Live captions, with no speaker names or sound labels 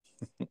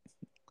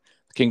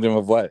Kingdom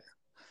of what?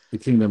 The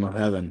kingdom of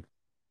heaven.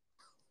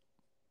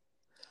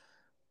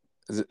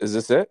 Is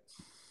this it?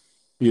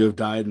 You have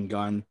died and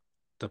gone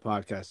to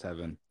podcast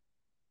heaven.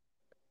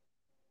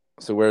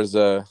 So where's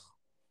Joe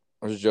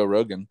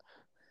Rogan?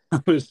 I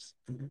was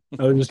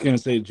I was just gonna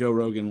say Joe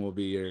Rogan will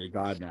be your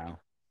god now,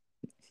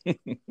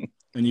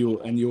 and you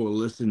will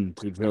listen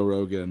to Joe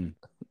Rogan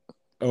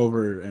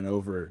over and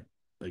over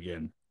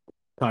again,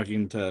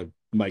 talking to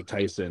Mike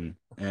Tyson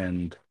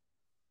and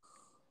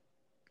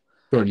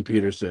Jordan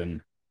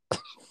Peterson.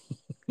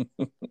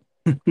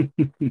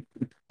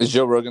 Is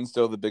Joe Rogan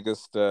still the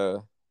biggest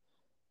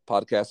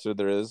podcaster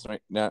there is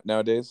right now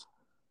nowadays?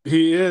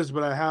 He is,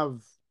 but I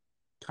have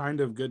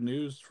kind of good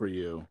news for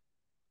you.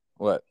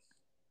 What?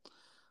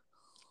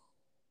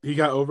 He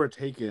got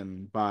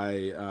overtaken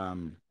by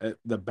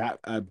the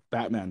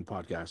Batman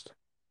podcast.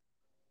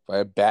 By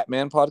a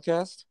Batman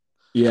podcast?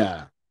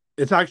 Yeah.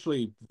 It's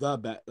actually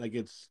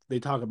it's they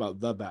talk about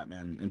the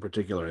Batman in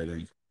particular, I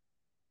think.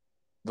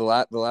 The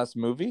last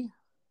movie?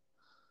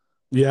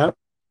 Yeah,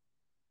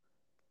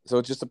 So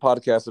it's just a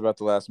podcast about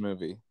the last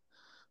movie.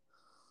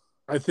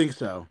 I think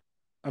so.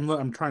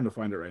 I'm trying to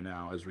find it right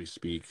now as we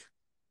speak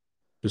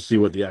to see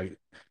what the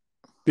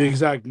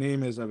exact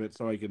name is of it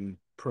so I can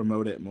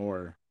promote it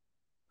more.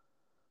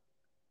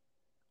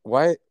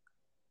 Why?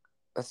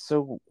 That's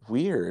so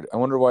weird. I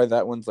wonder why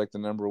that one's like the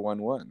number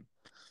one.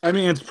 I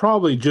mean, it's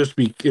probably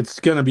it's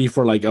gonna be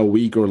for like a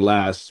week or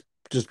less,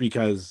 just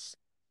because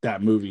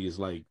that movie is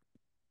like,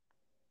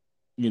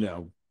 you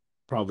know,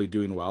 probably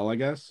doing well, I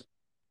guess.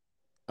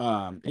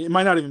 It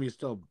might not even be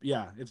still.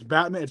 Yeah, it's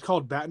Batman. It's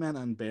called Batman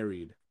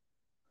Unburied,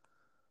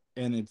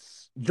 and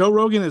it's Joe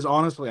Rogan is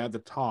honestly at the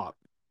top,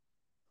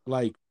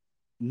 like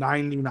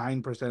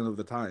 99% of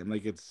the time.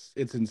 Like it's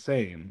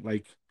insane.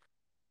 Like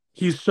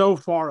he's so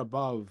far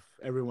above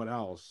everyone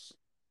else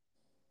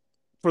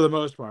for the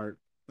most part,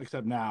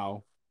 except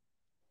now.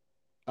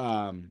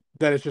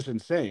 That it's just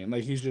insane.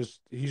 Like he's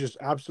just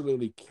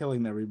absolutely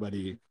killing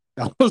everybody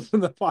else in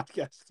the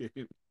podcast,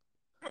 dude.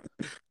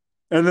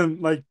 And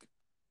then like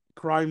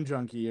Crime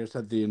Junkie or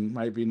something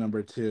might be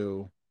number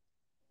two.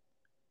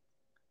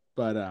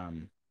 But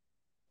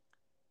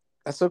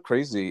That's so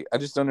crazy. I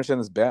just don't understand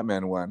this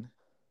Batman one.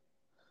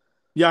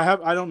 yeah,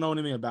 I don't know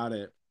anything about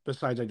it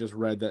besides I just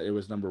read that it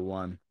was number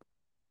one.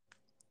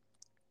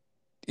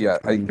 I'm Yeah,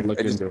 trying to look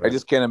into I it.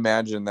 just can't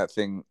imagine that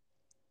thing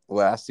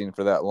lasting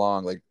for that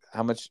long. Like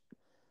how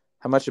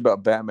much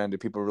about Batman do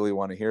people really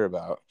want to hear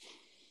about?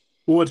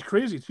 Well, what's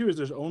crazy too is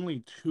they've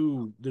only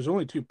done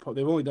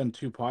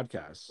two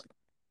podcasts.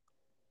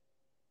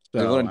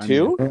 They've So learned I mean,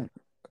 two?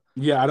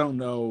 yeah, I don't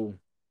know.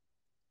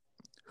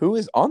 Who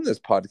is on this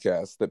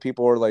podcast that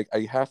people are like,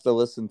 I have to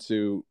listen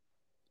to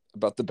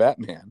about the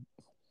Batman?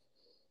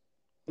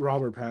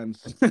 Robert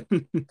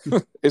Pattinson.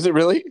 Is it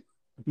really?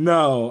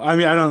 No, I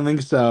mean I don't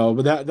think so,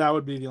 but that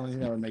would be the only thing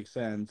that would make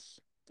sense.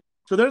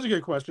 So there's a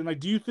good question. Like,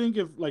 do you think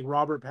if like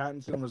Robert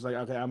Pattinson was like,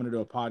 okay, I'm gonna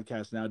do a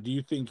podcast now, do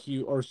you think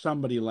he or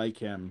somebody like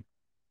him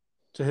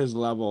to his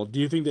level, do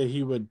you think that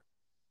he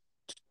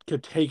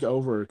could take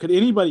over? Could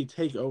anybody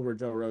take over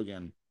Joe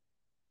Rogan?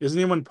 Is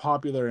anyone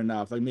popular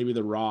enough? Like maybe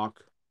The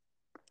Rock,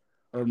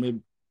 or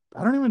maybe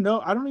I don't even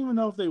know. I don't even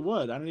know if they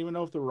would. I don't even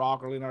know if The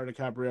Rock or Leonardo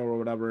DiCaprio or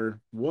whatever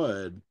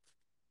would.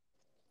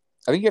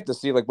 I think you have to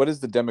see like what is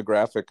the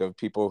demographic of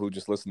people who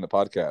just listen to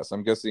podcasts.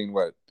 I'm guessing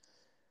what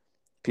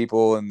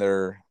people in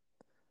their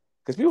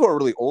because people are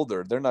really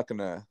older, they're not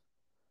gonna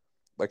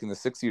like in the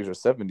 60s or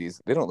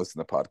 70s, they don't listen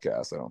to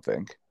podcasts, I don't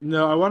think.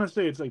 No, I want to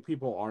say it's like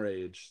people our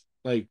age,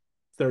 like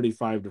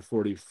 35 to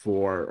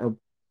 44, or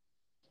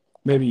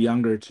maybe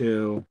younger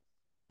too.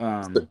 So,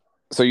 Um,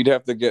 so you'd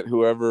have to get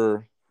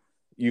whoever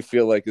you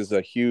feel like is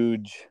a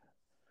huge,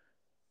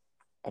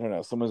 I don't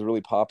know, someone's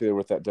really popular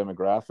with that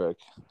demographic.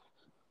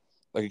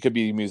 Like it could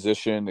be a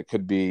musician, it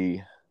could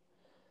be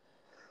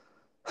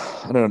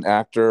I don't know, an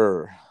actor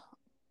or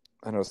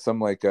I don't know, some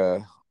like I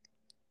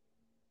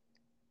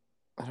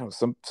don't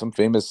know, some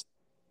famous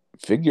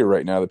figure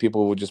right now that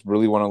people would just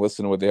really want to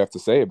listen to what they have to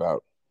say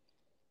about.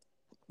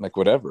 Like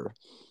whatever.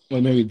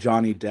 like maybe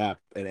Johnny Depp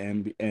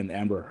and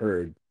Amber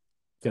Heard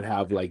could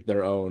have like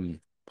their own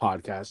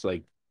podcast,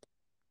 like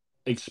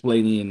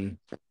explaining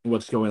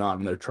what's going on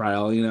in their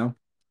trial. You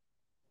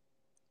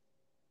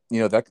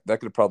know, that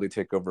could probably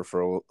take over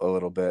for a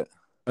little bit.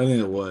 I think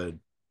it would.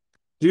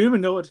 Do you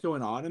even know what's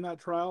going on in that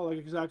trial? Like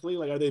exactly?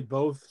 Like, are they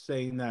both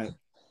saying that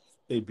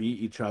they beat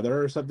each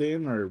other or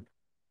something? Or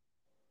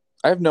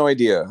I have no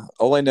idea.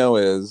 All I know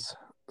is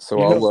so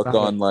you I'll know look about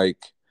it? on like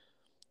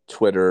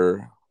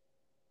Twitter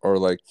or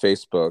like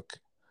Facebook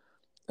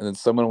and then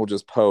someone will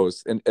just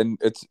post and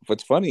it's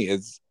what's funny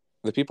is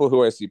the people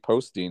who I see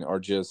posting are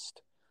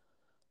just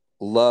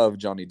love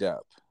Johnny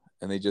Depp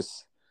and they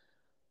just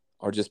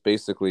are just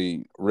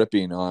basically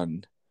ripping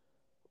on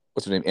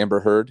what's her name,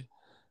 Amber Heard.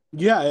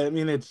 Yeah, I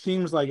mean, it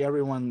seems like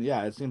everyone.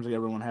 Yeah, it seems like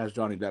everyone has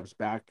Johnny Depp's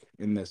back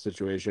in this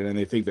situation, and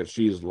they think that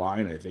she's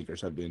lying. I think or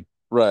something.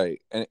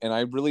 Right. And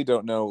I really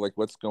don't know like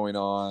what's going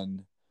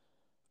on.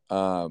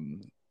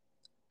 Um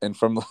and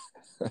from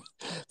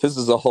this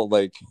is all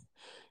like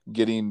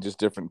getting just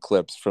different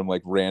clips from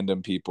like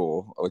random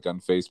people like on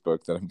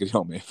Facebook that I'm getting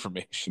all my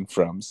information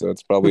from. So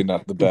it's probably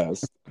not the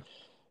best.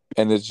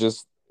 And it's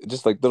just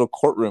like little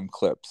courtroom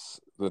clips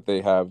that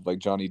they have, like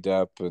Johnny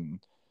Depp and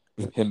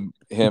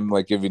him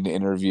like giving the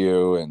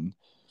interview, and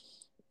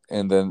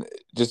then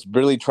just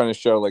really trying to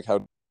show like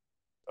how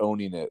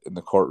owning it in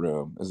the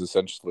courtroom is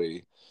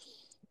essentially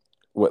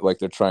what like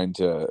they're trying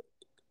to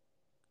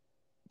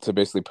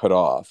basically put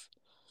off.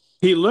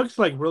 He looks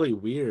like really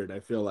weird, I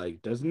feel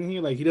like, doesn't he?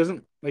 Like he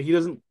doesn't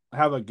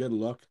have a good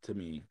look to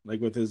me.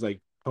 Like with his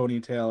like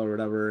ponytail or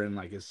whatever and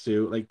like his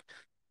suit. Like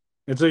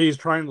it's like he's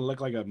trying to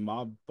look like a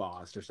mob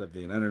boss or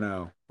something. I don't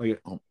know.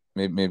 Like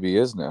Maybe he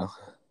is now.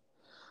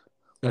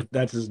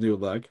 that's his new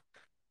look.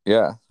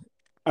 Yeah.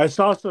 I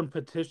saw some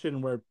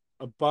petition where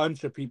a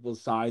bunch of people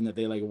signed that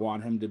they like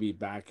want him to be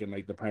back in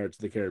like the Pirates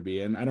of the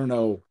Caribbean. I don't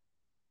know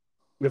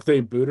if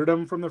they booted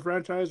him from the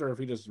franchise or if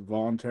he just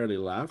voluntarily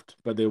left,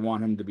 but they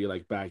want him to be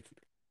like back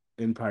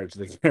in Pirates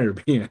of the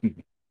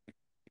Caribbean.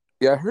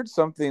 Yeah, I heard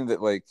something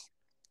that like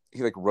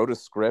he like wrote a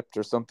script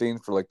or something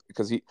for like,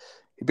 because he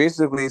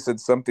basically said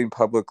something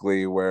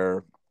publicly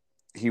where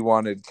he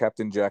wanted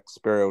Captain Jack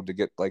Sparrow to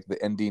get like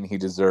the ending he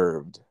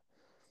deserved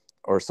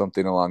or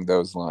something along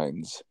those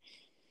lines.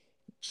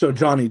 So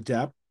Johnny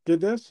Depp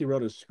did this? He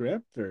wrote a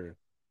script or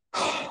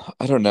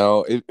I don't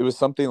know. It was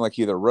something like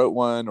he either wrote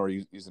one or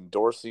he's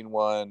endorsing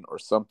one or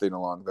something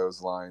along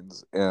those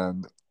lines.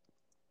 And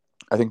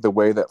I think the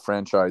way that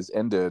franchise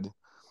ended,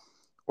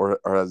 or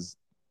as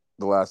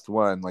the last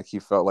one, like he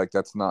felt like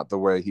that's not the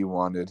way he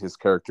wanted his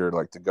character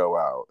like to go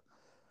out.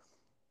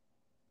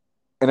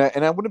 And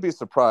I wouldn't be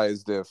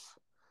surprised if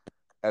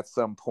at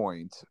some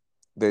point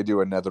they do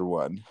another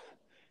one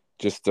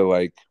just to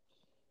like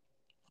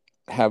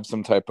have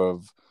some type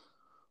of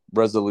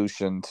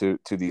resolution to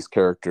these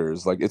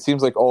characters. Like it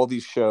seems like all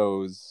these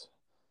shows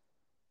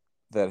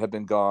that have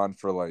been gone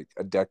for like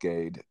a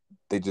decade,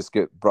 they just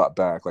get brought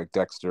back, like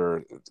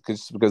Dexter,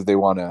 just because they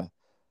want to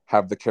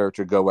have the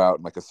character go out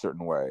in like a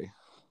certain way.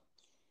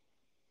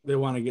 they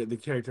want to get the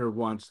character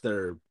wants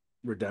their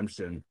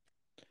redemption.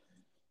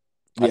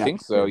 I Yeah.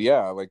 think so.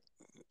 Yeah, like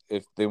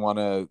if they want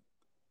to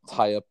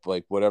tie up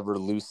like whatever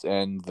loose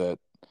end that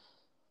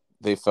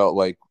they felt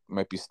like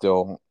might be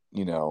still,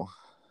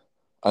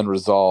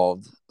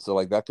 unresolved. So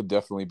like that could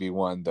definitely be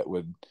one that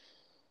would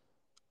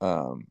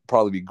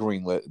probably be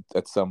greenlit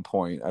at some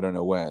point. I don't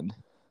know when.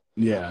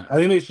 Yeah. I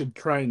think they should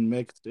try and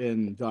mix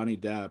in Johnny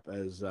Depp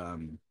as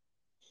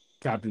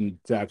Captain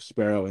Jack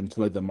Sparrow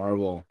into like the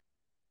Marvel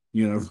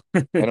universe.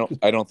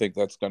 I don't think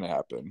that's gonna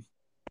happen.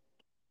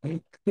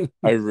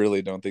 I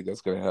really don't think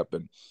that's gonna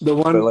happen. The But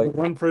one the like,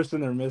 one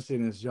person they're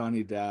missing is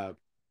Johnny Depp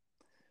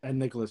and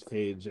Nicolas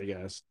Cage, I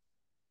guess.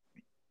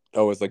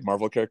 oh, it's like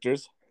Marvel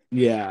characters.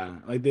 Yeah,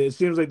 like it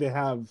seems like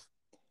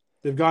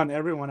they've gotten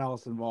everyone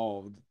else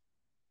involved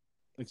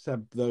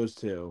except those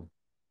two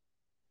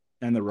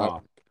and The I,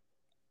 Rock.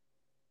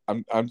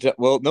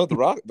 well, no, the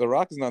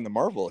Rock is not in the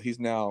Marvel. He's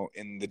now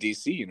in the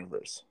DC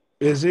universe.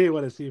 Is he?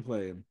 What is he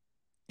playing?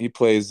 He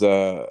plays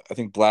I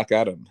think Black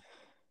Adam.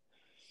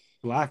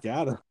 Black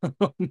Adam.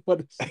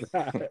 What is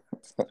that?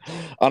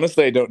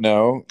 Honestly, I don't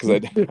know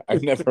because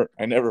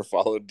I never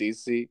followed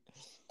DC.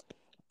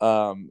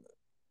 Um,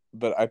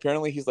 but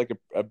apparently he's like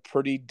a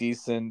pretty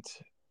decent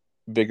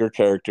bigger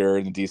character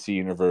in the DC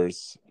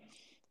universe,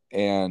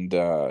 and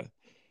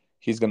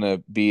he's gonna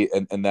be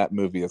in that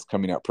movie that's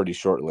coming out pretty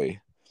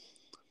shortly.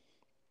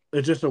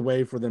 It's just a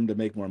way for them to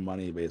make more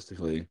money,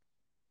 basically.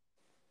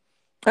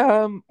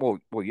 Well,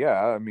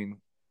 yeah. I mean,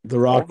 The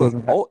Rock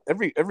doesn't.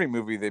 every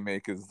movie they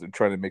make is they're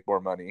trying to make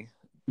more money.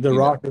 The You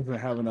Rock know, doesn't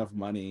have enough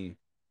money.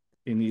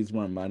 He needs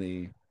more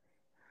money.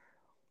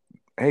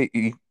 hey,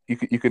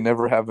 you can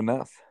never have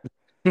enough.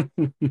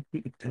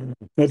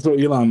 That's what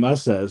Elon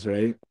Musk says,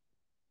 right?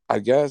 I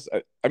guess.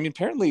 I mean,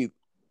 apparently,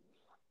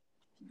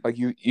 like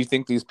you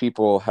think these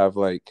people have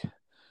like,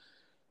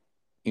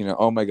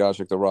 oh my gosh,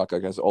 like The Rock,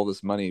 like has all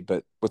this money,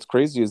 but what's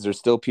crazy is there's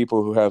still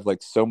people who have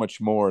like so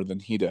much more than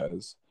he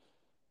does,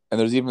 and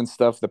there's even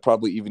stuff that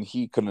probably even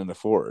he couldn't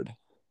afford.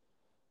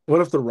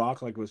 What if The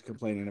Rock like was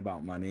complaining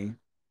about money?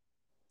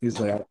 He's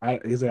like, I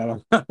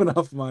don't have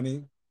enough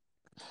money.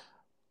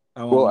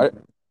 I want Well, I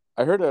more.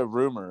 I heard a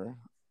rumor,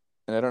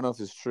 and I don't know if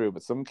it's true,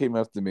 but someone came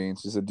up to me and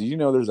she said, "Do you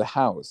know there's a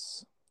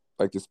house,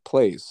 like this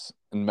place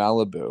in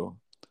Malibu?"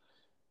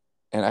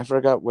 And I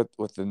forgot what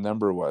the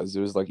number was.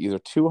 It was like either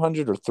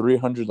 200 or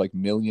 300 like $1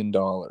 million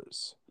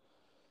to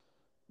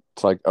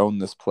like own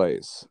this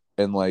place,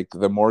 and like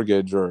the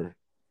mortgage or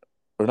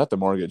not the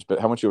mortgage, but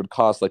how much it would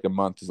cost like a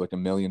month is like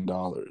 $1 million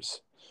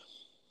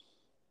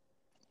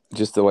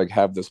just to like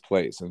have this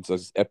place, and it's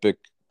this epic,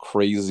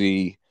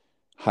 crazy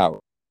house.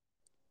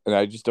 And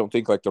I just don't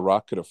think like The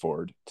Rock could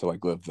afford to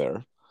like live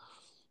there.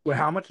 Wait,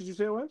 how much did you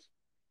say it was?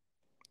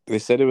 They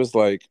said it was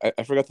like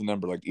I forgot the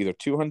number, like either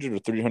 200 or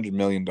 $300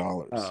 million.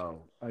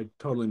 Oh, I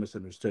totally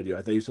misunderstood you.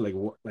 I thought you said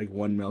like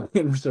 1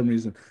 million for some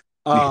reason.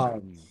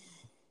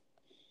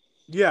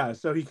 Yeah,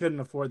 so he couldn't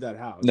afford that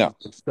house. No,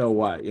 So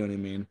what? You know what I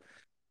mean?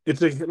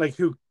 It's like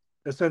who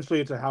essentially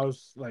it's a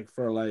house like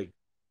for like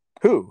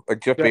Who? Like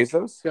Jeff Jeff,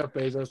 Bezos? Jeff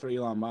Bezos or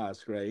Elon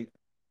Musk, right?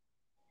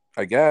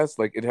 I guess.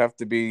 Like it'd have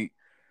to be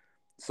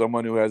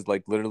someone who has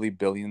like literally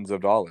billions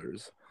of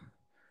dollars,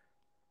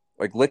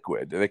 like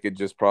liquid. They could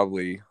just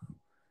probably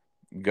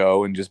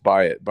go and just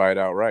buy it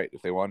outright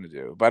if they wanted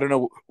to. But I don't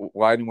know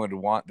why anyone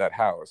would want that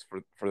house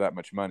for that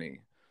much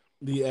money.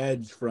 The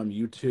Edge from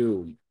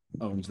U2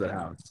 owns the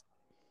house.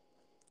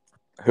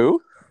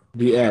 Who?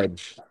 The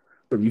Edge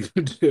from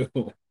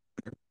U2.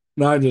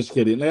 No, I'm just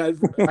kidding. Like,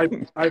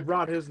 I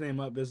brought his name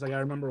up because like I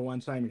remember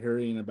one time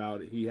hearing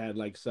about he had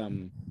like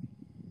some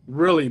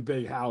really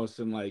big house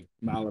in like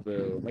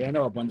Malibu. Like I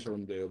know a bunch of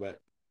them do, but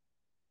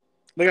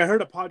like I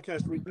heard a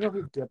podcast. You know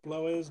who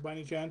Diplo is by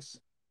any chance?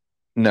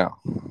 No.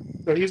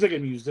 So he's like a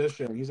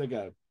musician. He's like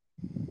a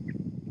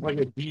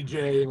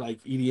DJ,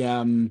 like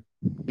EDM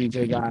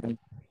DJ guy.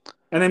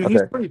 And I mean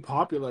he's Okay. pretty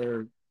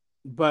popular,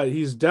 but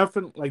he's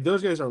definitely like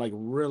those guys are like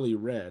really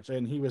rich.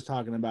 And he was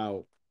talking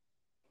about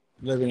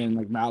living in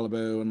like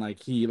Malibu and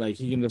like he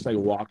can just like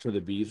walk to the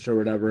beach or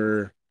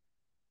whatever.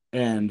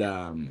 And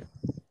I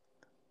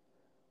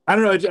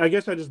don't know. I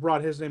guess I just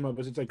brought his name up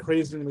because it's like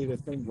crazy to me to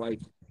think like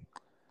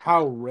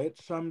how rich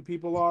some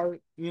people are.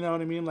 You know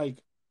what I mean? Like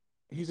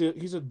he's a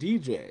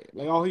DJ.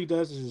 Like all he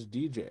does is just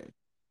DJ,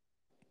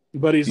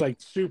 but he's like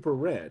super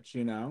rich.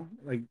 You know,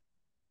 like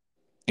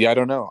Yeah, I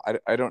don't know.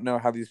 I don't know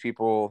how these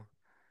people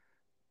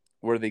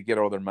where they get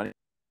all their money.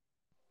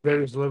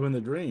 they're just living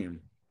the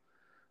dream.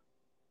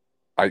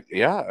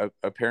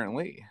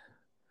 Apparently.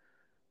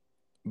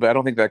 But I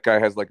don't think that guy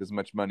has like as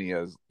much money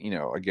as,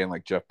 again,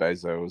 like Jeff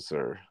Bezos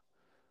or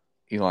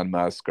Elon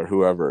Musk or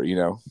whoever.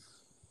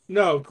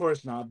 No, of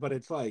course not. But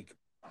it's like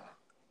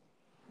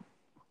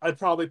I'd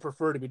probably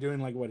prefer to be doing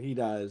like what he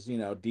does. You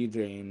know,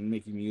 DJing,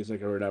 making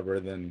music or whatever,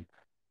 than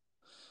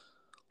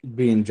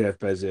being Jeff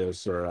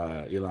Bezos or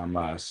Elon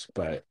Musk.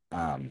 But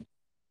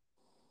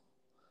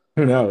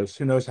who knows?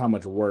 Who knows how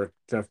much work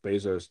Jeff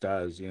Bezos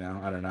does? You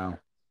know, I don't know.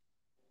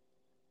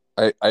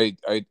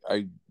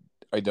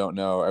 I don't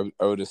know.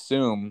 I would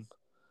assume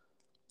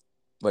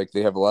like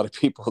they have a lot of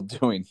people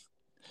doing.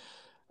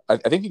 I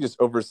think he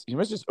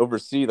must just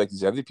oversee like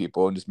these other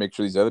people and just make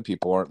sure these other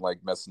people aren't like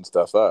messing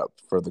stuff up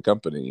for the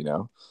company.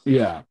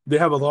 Yeah, they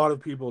have a lot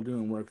of people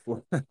doing work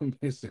for them,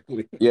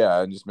 basically.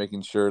 Yeah, and just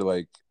making sure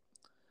when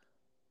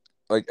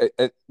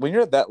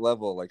you're at that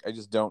level, like I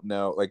just don't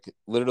know. Like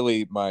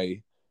literally,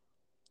 my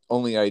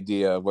only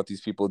idea of what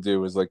these people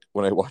do is like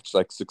when I watch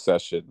like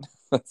Succession.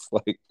 That's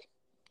like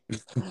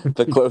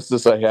the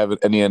closest I have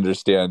any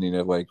understanding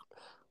of like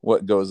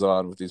what goes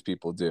on with these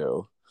people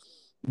do.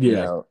 You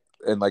Yeah, know,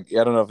 and like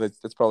I don't know if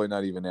it's probably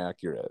not even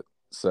accurate.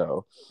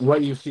 So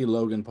what you see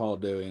Logan Paul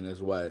doing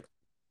is what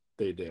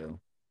they do.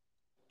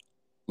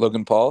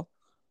 Logan Paul.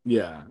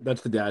 Yeah,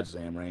 that's the dad's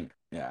name, right?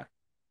 Yeah.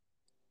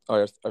 Oh,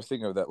 I was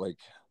thinking of that like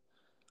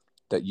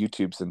that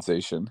YouTube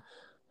sensation.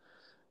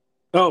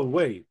 Oh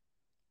wait,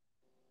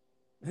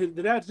 the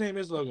dad's name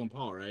is Logan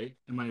Paul, right?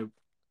 Am I?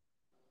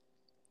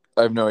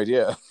 I have no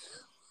idea.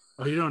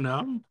 Oh, you don't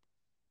know?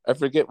 I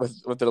forget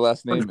what their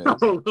last name is.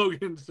 Oh,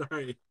 Logan,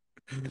 sorry.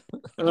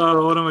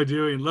 Oh, what am I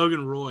doing?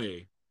 Logan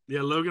Roy.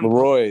 Yeah, Logan Paul.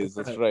 Roy's,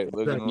 that's right. That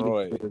Logan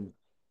Roy.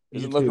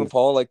 Isn't Logan YouTube.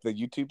 Paul like the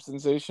YouTube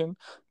sensation?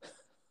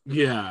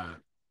 Yeah,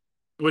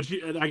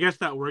 I guess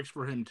that works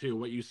for him too.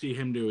 What you see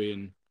him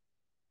doing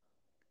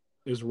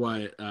is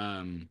what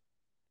Jeff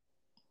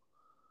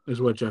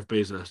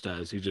Bezos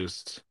does. He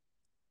just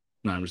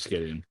no, I'm just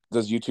kidding.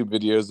 Does YouTube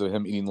videos of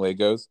him eating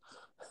Legos?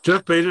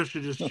 Jeff Bezos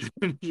should just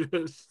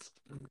just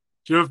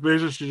Jeff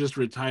Bezos should just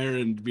retire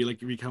and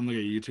become like a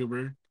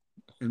YouTuber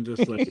and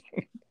just like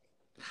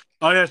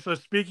oh yeah. So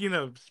speaking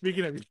of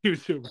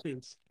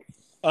YouTubers,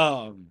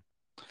 um,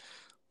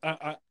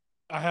 I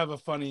I have a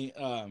funny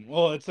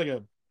well it's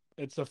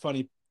a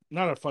funny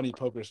not a funny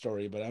poker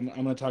story, but I'm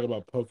gonna talk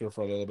about poker for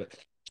a little bit.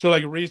 So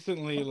like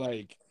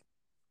recently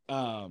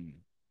um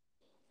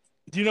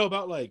do you know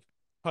about like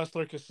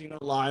Hustler Casino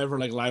Live or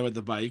like Live with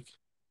the Bike?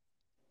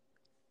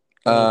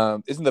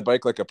 Isn't the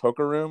bike like a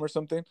poker room or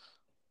something?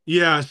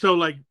 Yeah, so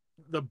like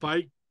the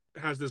bike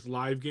has this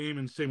live game,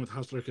 and same with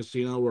Hustler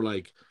Casino, where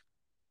like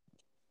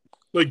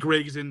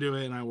Greg's into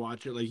it, and I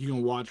watch it. Like you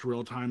can watch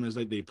real time as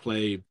like they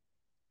play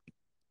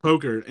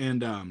poker.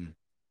 And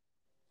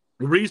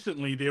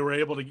recently they were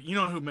able to, you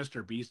know who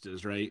Mr. Beast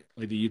is, right?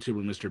 Like the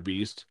YouTuber Mr.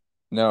 Beast.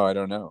 No, I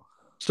don't know.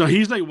 So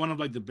he's like one of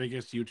like the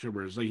biggest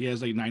YouTubers. Like he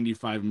has like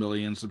 95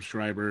 million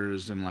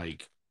subscribers, and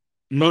like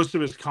most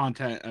of his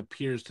content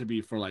appears to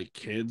be for like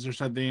kids or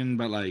something,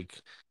 but like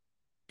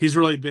he's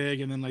really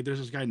big. And then like there's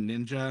this guy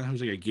Ninja who's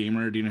like a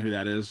gamer. Do you know who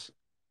that is?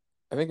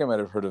 I think I might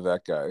have heard of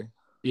that guy.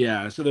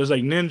 Yeah, so there's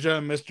like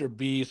Ninja, Mr.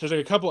 Beast. There's like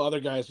a couple other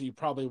guys that you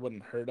probably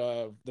wouldn't heard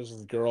of. There's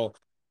this girl,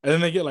 and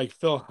then they get like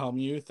Phil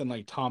Hellmuth and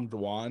like Tom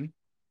Dwan.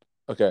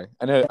 Okay,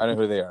 I know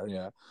who they are.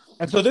 Yeah.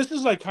 And so this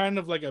is like kind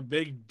of like a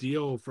big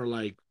deal for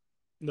like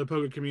the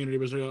poker community.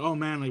 Was like, oh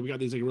man, like we got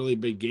these like really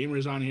big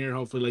gamers on here.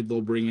 Hopefully, like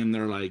they'll bring in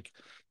their like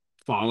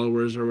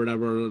followers or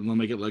whatever, and they'll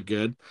make it look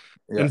good.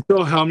 Yeah. And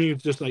Phil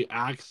Hellmuth just like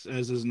acts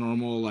as his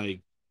normal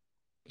like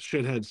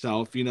shithead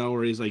self,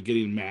 where he's like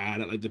getting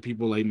mad at like the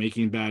people like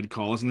making bad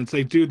calls, and it's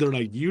like, dude, they're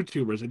like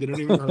YouTubers, like they don't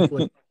even know how to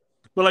play.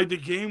 But like the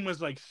game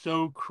was like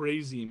so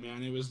crazy,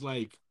 man. It was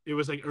like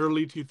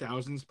early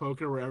 2000s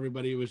poker where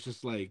everybody was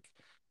just like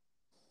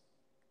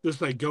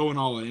going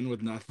all in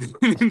with nothing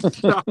and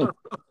stuff.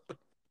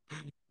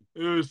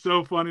 It was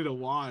so funny to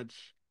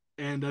watch.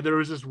 And there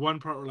was this one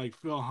part where like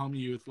Phil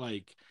Hellmuth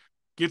like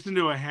gets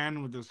into a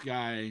hand with this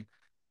guy,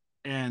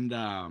 and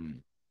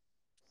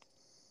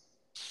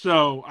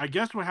so I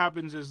guess what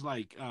happens is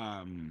like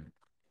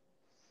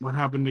what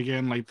happened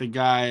again? Like the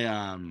guy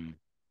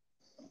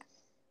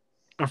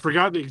I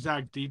forgot the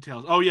exact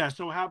details. Oh yeah,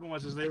 so what happened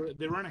was is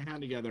they run a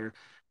hand together,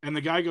 and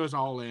the guy goes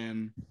all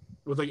in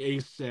with like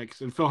ace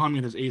six, and Phil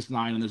Hellmuth has ace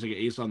nine, and there's like an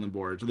ace on the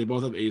board. So they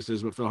both have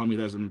aces, but Phil Hellmuth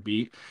has them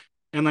beat.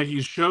 And like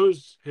he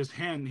shows his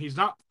hand, he's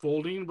not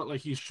folding, but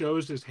like he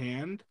shows his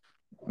hand,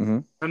 Hmm.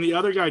 and the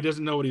other guy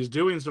doesn't know what he's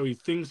doing, so he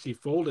thinks he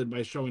folded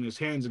by showing his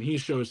hands, and he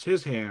shows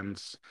his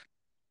hands.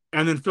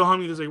 And then Phil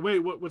Hellmuth is like, "Wait,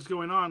 what's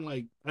going on?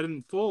 Like I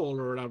didn't fold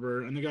or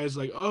whatever." And the guy's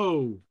like,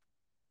 "Oh,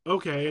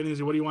 okay." And he's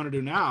like, "What do you want to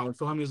do now?" And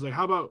Phil Hellmuth's like,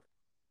 "How about?"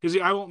 He's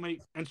like, "I won't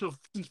make." And so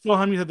since Phil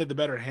Hellmuth had like the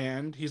better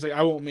hand, he's like,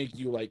 "I won't make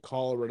you like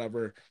call or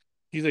whatever."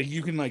 He's like,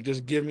 "You can like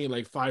just give me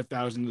like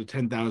 $5,000 to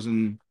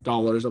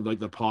 $10,000 of like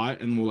the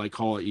pot, and we'll like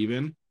call it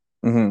even."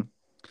 Hmm.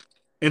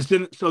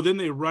 And so then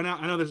they run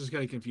out. I know this is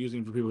kind of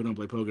confusing for people who don't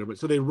play poker, but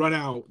so they run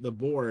out the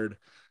board,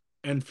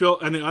 and Phil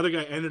and the other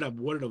guy ended up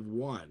would have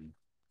won.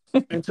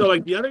 And so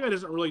like the other guy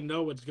doesn't really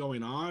know what's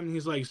going on.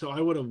 He's like, "So I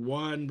would have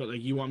won, but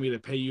like you want me to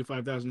pay you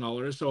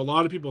 $5,000?" So a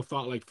lot of people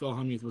thought like Phil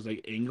Hellmuth was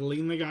like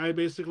angling the guy,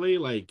 basically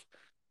like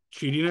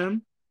cheating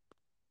him,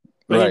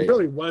 but he Right.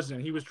 really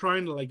wasn't. He was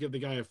trying to like give the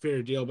guy a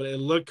fair deal, but it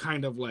looked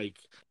kind of like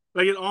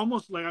it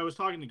almost like I was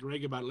talking to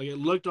Greg about it, like it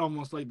looked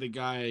almost like the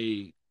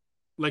guy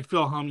like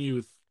Phil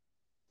Hellmuth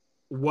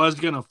was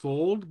gonna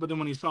fold, but then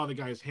when he saw the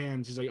guy's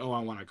hands, he's like, "Oh, I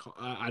want to call.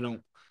 I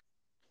don't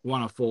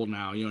want to fold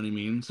now." You know what I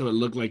mean? So it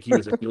looked like he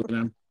was angling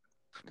him.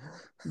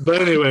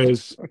 But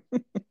anyways,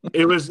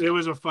 it was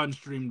a fun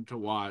stream to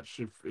watch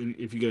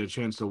if you get a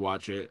chance to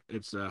watch it.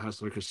 It's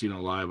Hustler Casino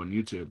live on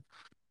YouTube.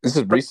 This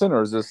is recent,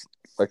 or is this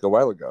like a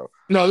while ago?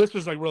 No, this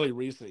was like really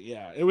recent.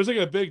 Yeah, it was like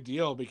a big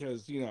deal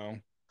because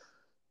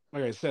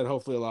like I said,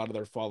 hopefully a lot of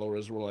their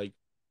followers were like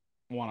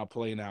want to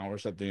play now or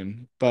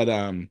something. But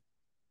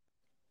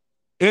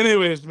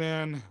anyways,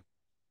 man,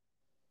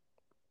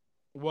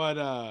 what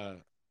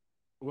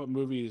what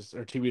movies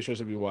or TV shows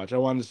have you watched? I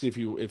wanted to see if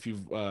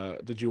you've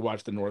did you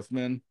watch The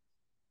Northman?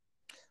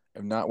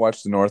 I've not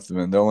watched The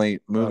Northman. The only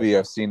movie Okay,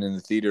 I've seen in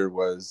the theater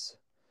was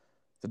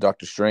the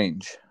Doctor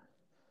Strange.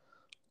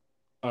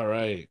 all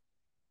right.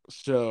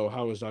 So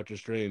how was Doctor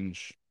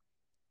Strange?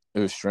 It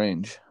was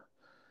strange.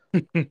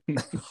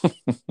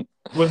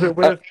 Was it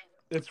I, with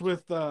it's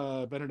with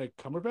Benedict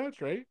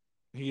Cumberbatch, right?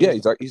 He yeah,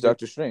 is he's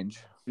Doctor Strange.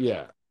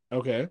 yeah.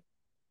 Okay.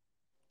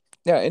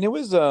 Yeah, and it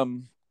was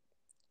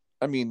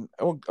I mean,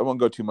 I won't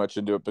go too much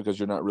into it because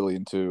you're not really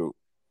into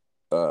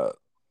uh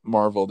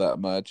Marvel that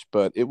much,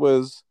 but it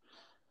was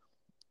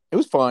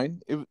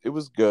fine. It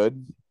was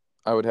good,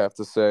 I would have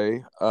to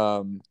say.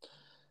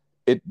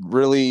 It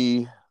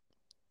really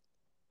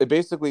it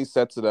basically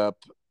sets it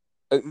up.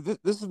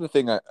 This is the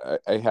thing I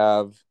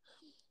have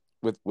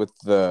with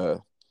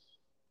the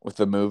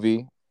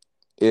movie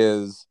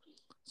is,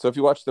 so if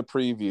you watch the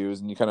previews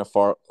and you kind of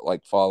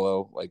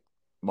follow like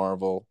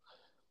Marvel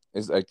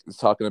is like it's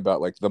talking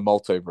about like the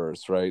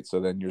multiverse, right? So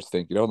then you're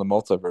thinking, oh, the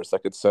multiverse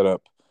that could set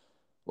up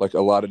like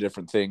a lot of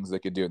different things they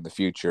could do in the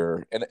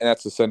future, and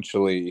that's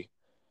essentially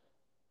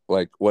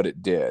like what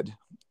it did.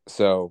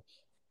 So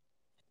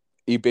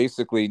you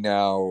basically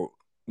now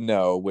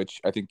know,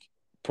 which I think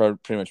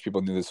pretty much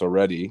people knew this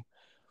already,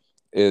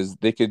 is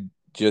they could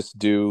just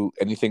do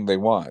anything they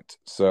want.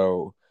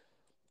 So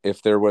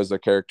if there was a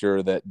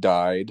character that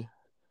died,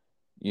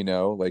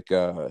 like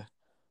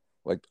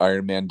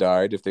Iron Man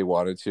died, if they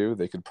wanted to,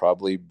 they could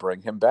probably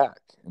bring him back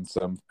in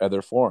some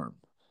other form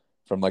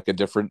from like a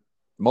different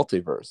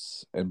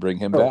multiverse and bring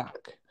him So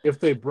back. if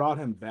they brought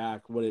him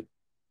back, would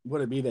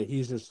it be that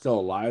he's just still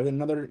alive in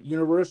another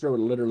universe, or would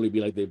it literally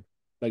be like they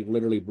like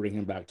literally bring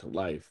him back to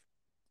life?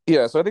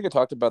 Yeah, so I think I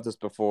talked about this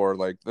before.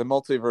 Like the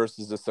multiverse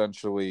is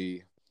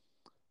essentially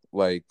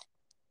like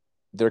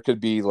there could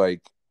be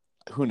like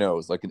who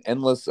knows, like an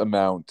endless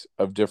amount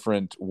of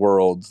different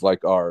worlds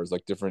like ours,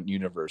 like different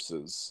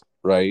universes,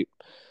 right?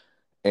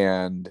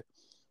 And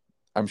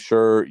I'm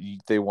sure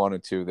they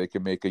wanted to, they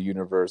could make a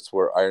universe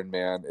where Iron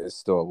Man is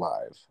still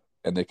alive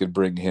and they could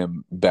bring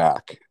him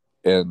back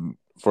and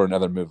for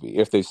another movie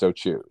if they so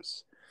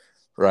choose,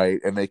 right?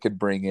 And they could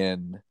bring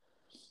in,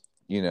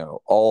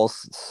 all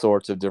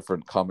sorts of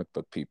different comic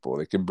book people.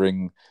 They can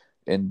bring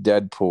in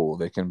Deadpool,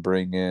 they can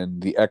bring in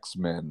the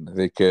X-Men,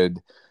 they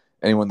could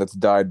anyone that's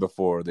died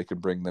before, they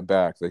could bring them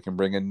back. They can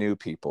bring in new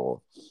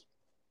people.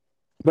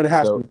 But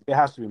So it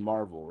has to be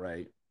Marvel,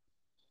 right?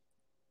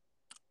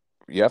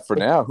 yeah, for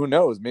now, who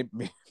knows?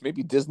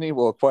 Maybe Disney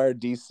will acquire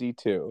DC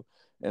too,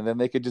 and then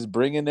they could just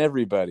bring in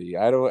everybody.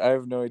 I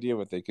have no idea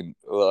what they can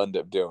will end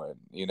up doing.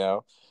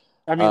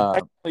 I mean, Um,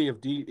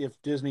 technically, if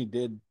Disney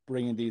did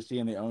bring in DC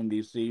and they own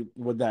DC,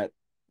 would that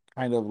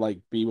kind of like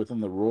be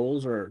within the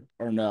rules or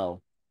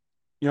no?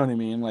 You know what I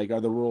mean? Like, are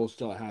the rules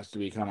still has to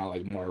be kind of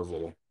like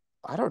Marvel?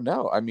 I don't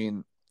know. I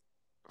mean,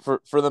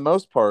 for the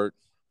most part,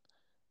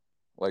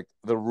 like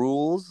the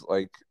rules,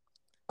 like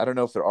I don't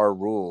know if there are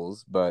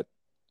rules, but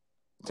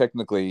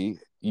technically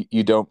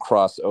you don't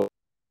cross over,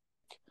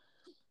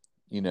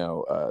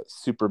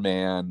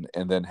 Superman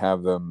and then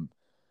have them,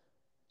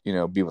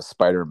 be with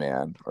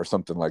Spider-Man or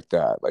something like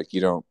that. Like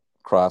you don't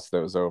cross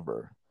those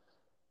over.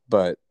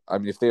 But I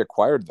mean, if they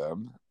acquired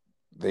them,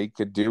 they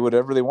could do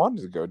whatever they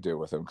wanted to go do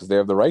with them because they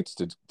have the rights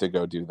to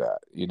go do that.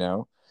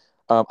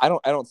 I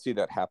don't see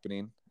that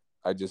happening.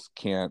 I just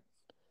can't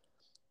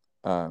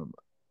um,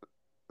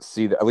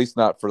 see that, at least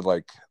not for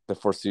like the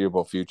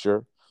foreseeable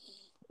future.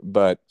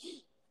 But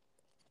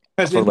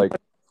Has for like,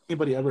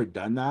 anybody ever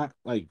done that?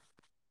 Like,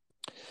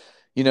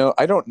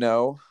 I don't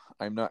know.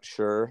 I'm not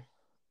sure.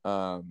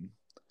 Um,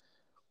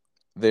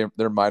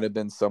 there might have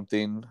been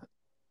something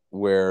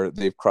where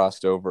they've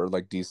crossed over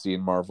like DC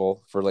and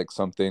Marvel for like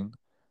something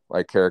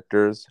like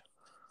characters.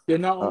 they're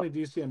not Uh, only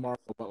DC and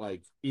Marvel, but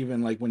like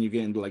even like when you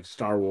get into like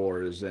Star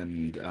Wars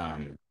and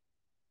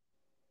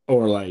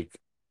or like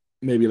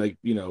maybe like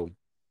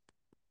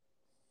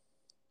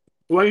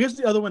well, I guess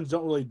the other ones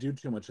don't really do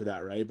too much of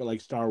that, right? But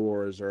like Star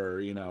Wars or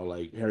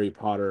like Harry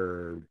Potter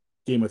or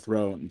Game of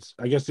Thrones,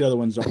 I guess the other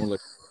ones don't really.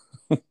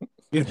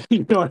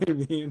 You know what I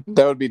mean?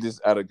 that would be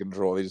just out of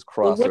control. They just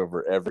Well, cross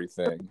over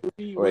everything.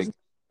 Like, wasn't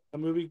a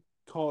movie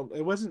called?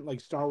 It wasn't like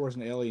Star Wars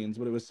and Aliens,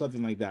 but it was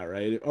something like that,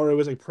 right? Or it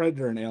was like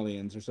Predator and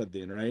Aliens or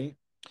something, right?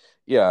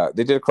 yeah,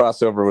 they did a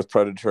crossover with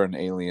Predator and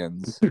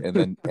Aliens,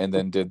 and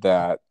then did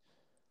that.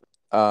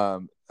 I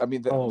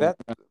mean Oh,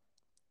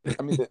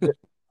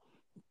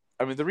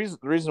 I mean, the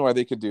reason why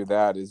they could do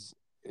that is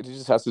it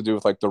just has to do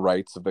with like the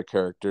rights of the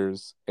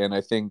characters, and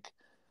I think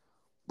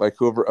like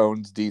whoever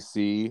owns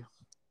DC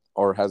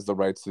or has the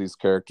rights to these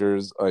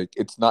characters, like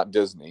it's not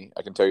Disney.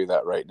 I can tell you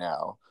that right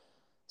now.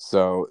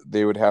 So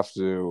they would have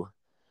to.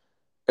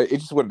 It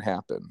just wouldn't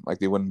happen. Like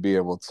they wouldn't be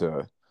able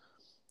to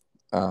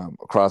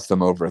cross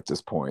them over at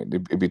this point.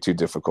 It'd be too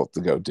difficult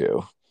to go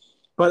do.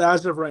 but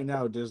as of right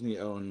now, Disney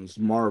owns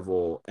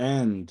Marvel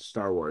and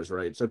Star Wars,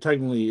 right? So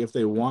technically, if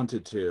they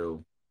wanted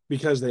to,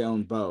 because they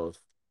own both,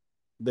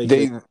 they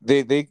could.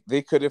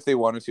 They could if they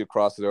wanted to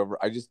cross it over.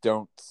 I just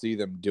don't see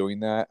them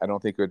doing that. I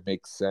don't think it would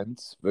make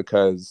sense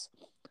because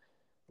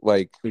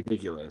like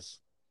Ridiculous.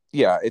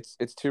 yeah,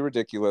 it's too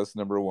ridiculous,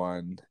 number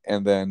one.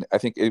 And then I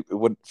think it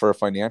would, for a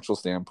financial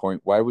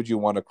standpoint, why would you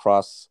want to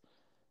cross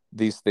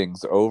these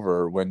things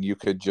over when you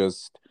could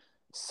just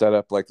set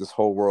up like this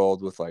whole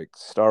world with like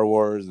Star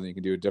Wars, and you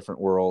can do a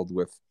different world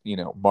with,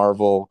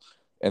 Marvel,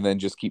 and then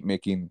just keep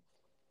making,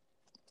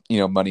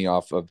 money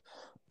off of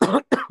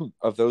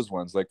of those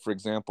ones. Like for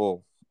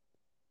example,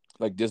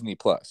 like Disney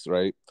Plus,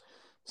 right?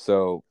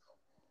 So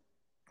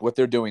what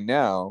they're doing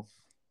now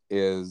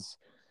is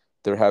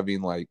they're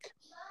having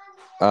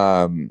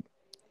um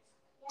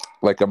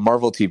like a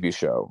Marvel TV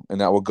show,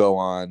 and that will go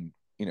on,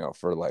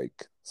 for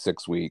like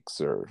 6 weeks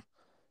or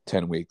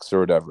 10 weeks or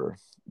whatever.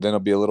 Then it'll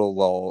be a little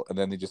lull, and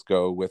then they just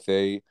go with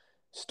a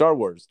Star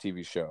Wars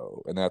TV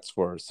show, and that's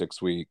for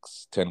 6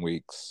 weeks, 10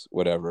 weeks,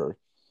 whatever.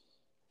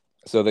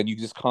 So then you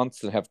just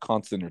have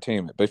constant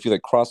entertainment. But if you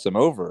like cross them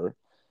over,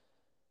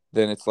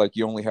 then it's like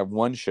you only have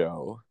one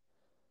show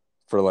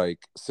for like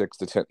 6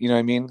 to 10. You know what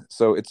I mean?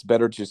 So it's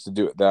better just to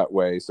do it that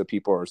way, so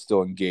people are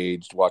still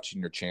engaged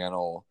watching your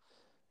channel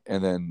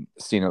and then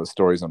seeing how the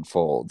stories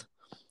unfold.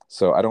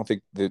 So I don't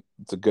think that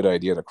it's a good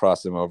idea to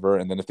cross them over.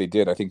 And then if they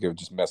did, I think it would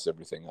just mess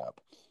everything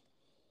up.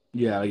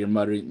 Yeah, like you're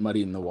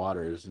muddying the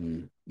waters,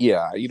 and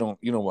Yeah, you don't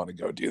want to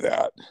go do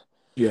that.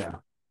 yeah,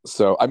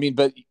 So I mean,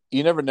 but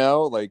you never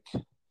know. Like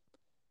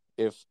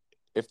if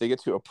if they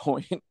get to a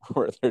point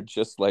where they're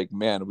just like,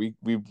 man, we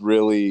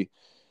really,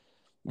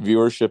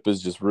 viewership is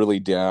just really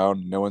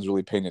down. No one's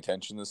really paying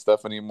attention to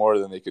stuff anymore.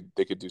 Then they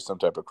could do some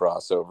type of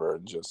crossover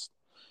and just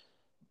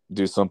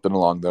do something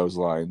along those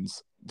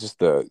lines just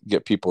to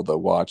get people to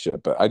watch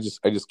it. But I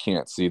just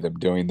can't see them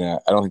doing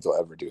that. I don't think they'll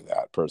ever do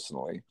that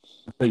personally.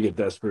 they get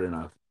desperate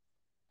enough.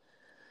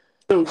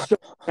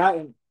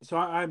 So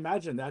I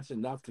imagine that's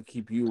enough to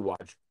keep you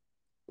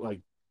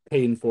like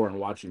paying for and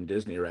watching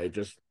Disney, right?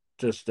 Just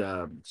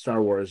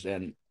Star Wars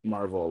and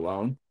Marvel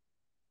alone.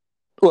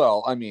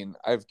 Well, I mean,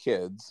 I have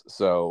kids,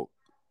 so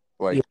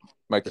Yeah, like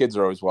my kids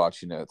are always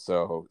watching it.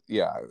 So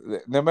yeah,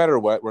 no matter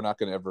what, we're not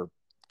going to ever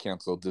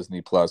cancel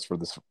Disney Plus for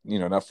this,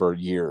 not for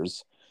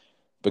years,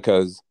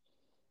 because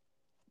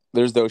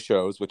there's those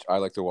shows which I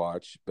like to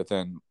watch, but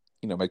then,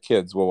 my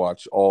kids will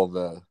watch all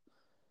the,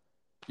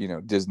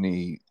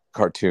 Disney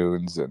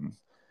cartoons and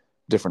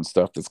different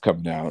stuff that's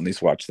coming out, and they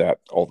just watch that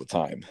all the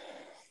time.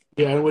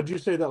 yeah. And would you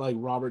say that like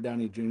Robert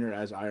Downey Jr.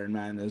 as Iron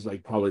Man is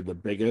like probably the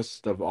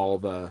biggest of all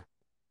the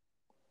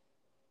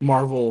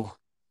Marvel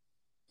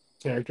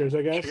characters?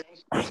 I guess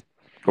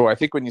Well, I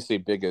think when you say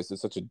biggest,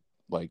 it's such a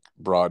like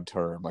broad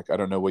term. Like I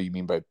don't know what you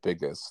mean by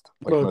biggest.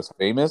 Like most most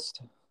famous?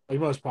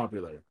 most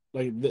popular.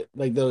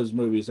 Like those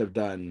movies have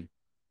done.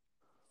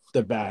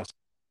 the best.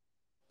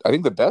 I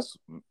think the best,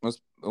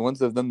 most the ones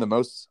that have done the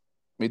most,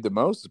 made the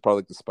most, is probably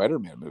like the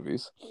Spider-Man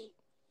movies.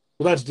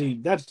 Well, that's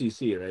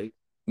DC, right?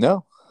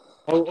 No,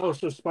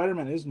 So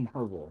Spider-Man is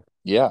Marvel.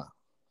 yeah,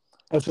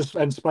 That's just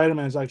and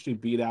Spider-Man's actually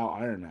beat out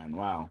Iron Man.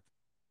 Wow.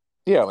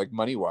 yeah, like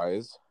money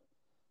wise,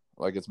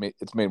 like it's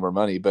made more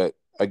money, but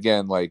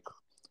again, like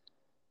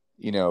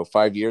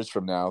 5 years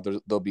from now,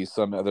 there'll be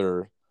some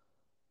other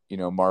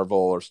Marvel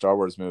or Star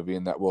Wars movie,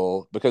 and that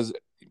will, because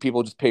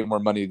people just pay more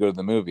money to go to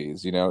the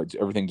movies.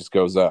 Everything just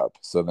goes up,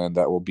 so then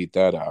that will beat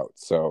that out.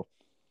 So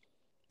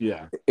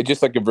Yeah. it's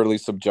just like a really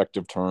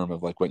subjective term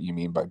of like what you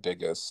mean by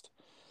biggest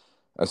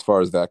as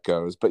far as that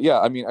goes. But yeah,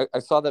 I mean, I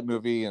saw that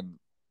movie, and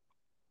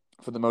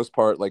for the most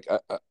part, like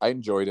I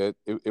enjoyed it.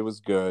 It was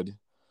good,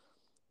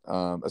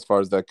 as far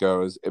as that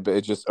goes.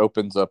 It just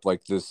opens up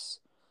like this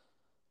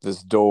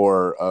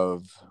door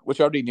of, which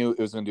I already knew it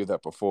was going to do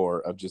that before,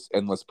 of just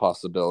endless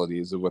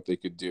possibilities of what they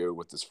could do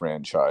with this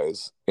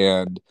franchise.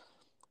 And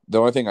the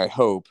only thing I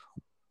hope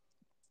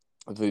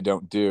that they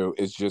don't do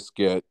is just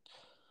get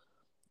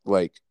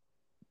like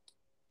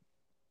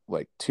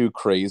too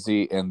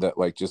crazy, and that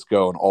like just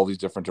go in all these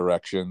different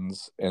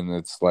directions, and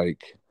it's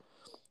like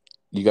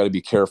you got to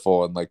be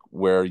careful and like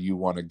where you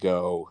want to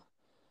go,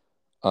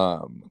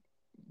 um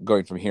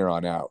going from here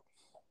on out.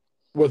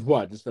 With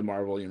what? Just the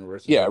Marvel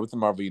universe is Yeah, what? with the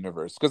Marvel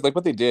universe, because like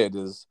what they did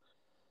is,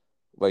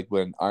 like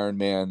when Iron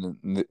Man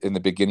in the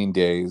beginning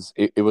days,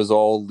 it was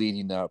all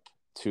leading up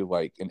to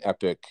like an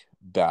epic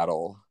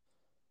battle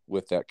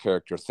with that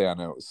character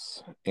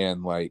Thanos,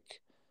 and like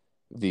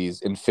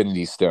these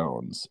Infinity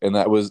Stones, and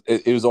it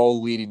was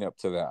all leading up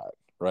to that,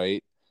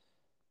 right?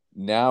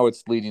 Now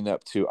it's leading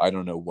up to I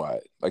don't know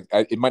what. Like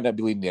it might not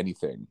be leading to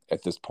anything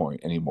at this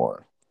point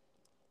anymore.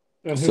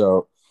 And who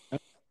So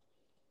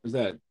is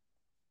that?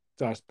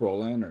 Josh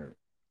Brolin or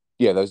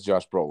yeah, that's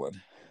Josh Brolin,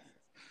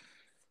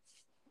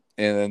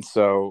 and then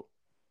so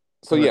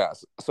or yeah,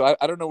 so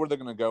I don't know where they're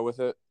gonna go with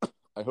it.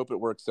 I hope it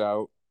works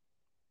out,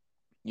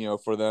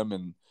 for them,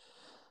 and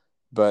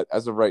but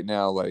as of right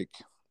now, like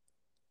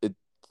it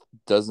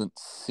doesn't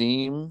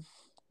seem,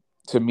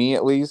 to me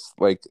at least,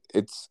 like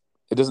it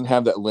doesn't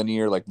have that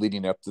linear like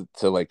leading up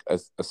to like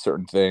a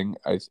certain thing.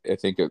 I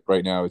think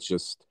right now it's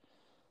just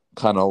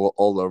kind of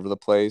all over the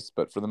place,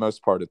 but for the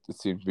most part, it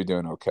seems to be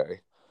doing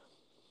okay.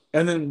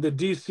 and then the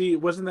DC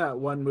wasn't that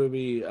one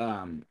movie.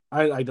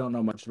 I don't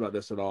know much about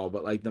this at all,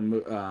 but like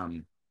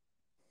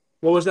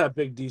what was that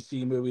big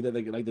DC movie that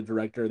they like the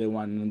director they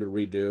wanted him to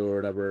redo or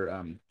whatever?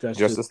 Justice.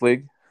 Justice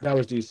League, That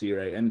was DC,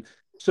 right? And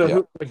so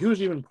yeah,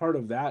 who's even part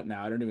of that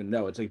now? I don't even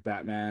know. It's like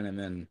Batman, and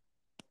then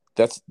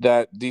that's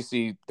that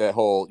DC, that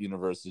whole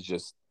universe is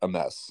just a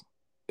mess.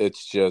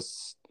 It's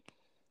just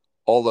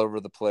all over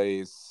the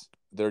place.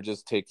 They're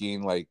just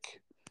taking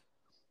like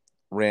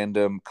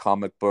random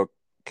comic book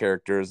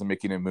characters and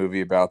making a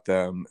movie about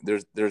them.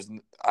 There's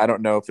I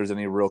don't know if there's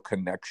any real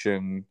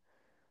connection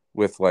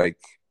with like,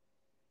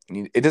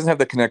 it doesn't have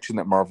the connection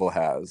that Marvel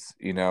has,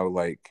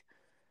 like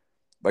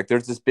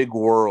there's this big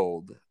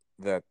world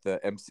that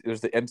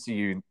there's the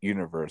MCU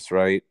universe,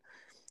 right?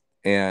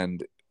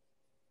 And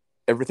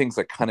everything's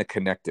like kind of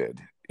connected,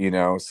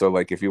 so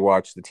like if you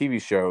watch the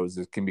TV shows,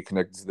 it can be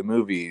connected to the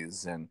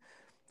movies, and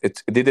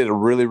they did a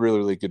really really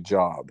really good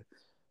job.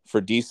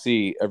 For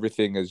DC,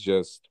 everything is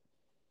just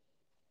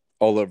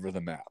all over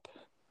the map,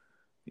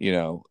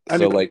 I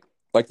so mean,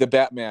 like the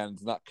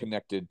Batman's not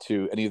connected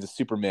to any of the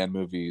Superman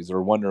movies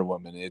or Wonder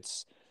Woman.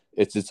 It's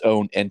its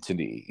own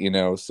entity,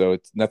 so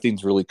it's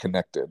nothing's really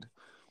connected.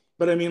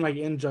 but I mean, like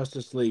in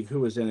Justice League,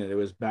 who was in it? It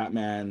was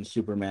Batman,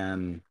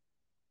 Superman.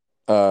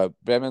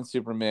 Batman,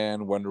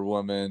 Superman, Wonder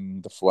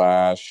Woman, The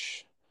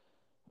Flash,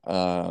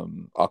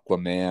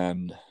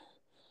 Aquaman,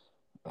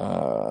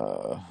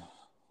 uh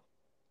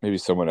maybe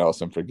someone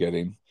else I'm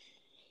forgetting.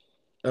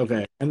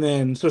 Okay, and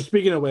then so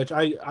speaking of which,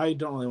 I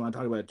don't really want to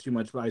talk about it too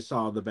much, but I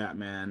saw the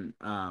Batman.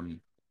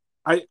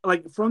 I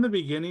like from the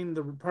beginning.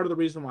 The part of the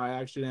reason why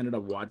I actually ended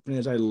up watching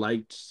is I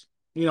liked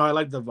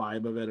the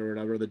vibe of it or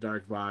whatever, the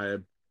dark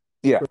vibe.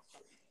 Yeah,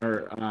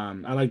 Or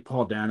I like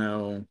Paul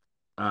Dano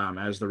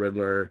as the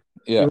Riddler.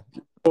 It yeah. was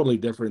totally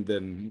different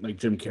than like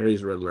Jim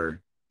Carrey's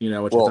Riddler, which I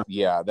Well, thought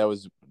yeah,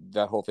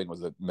 that whole thing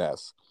was a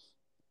mess.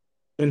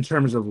 in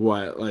terms of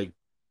what like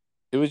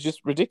It was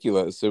just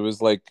ridiculous. It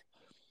was like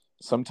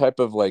some type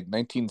of like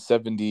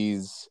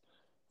 1970s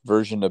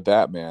version of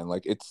Batman.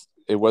 Like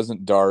it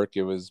wasn't dark.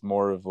 It was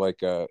more of like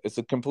it's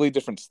a completely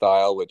different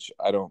style, which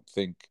I don't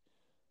think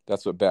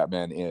that's what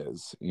Batman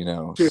is,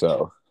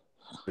 So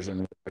version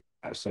was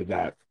a mess, like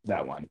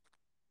that one.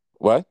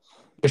 what?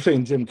 You're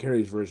saying Jim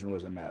Carrey's version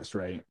was a mess,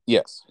 right?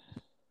 Yes.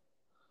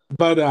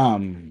 But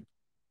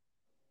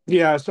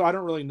yeah, so I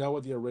don't really know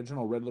what the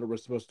original Riddler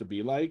was supposed to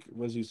be like.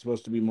 Was he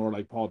supposed to be more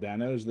like Paul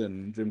Dano's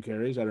than Jim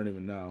Carrey's? I don't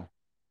even know.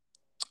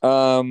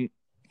 Um.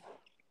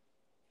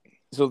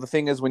 So the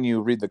thing is, when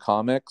you read the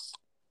comics,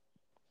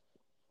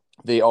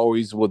 they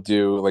always will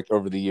do like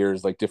over the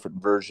years like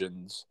different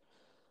versions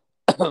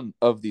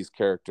of these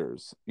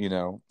characters.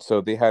 So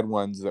they had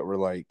ones that were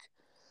like,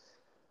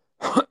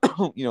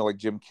 like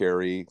Jim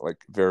Carrey,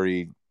 like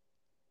very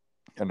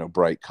I don't know,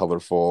 bright,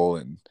 colorful,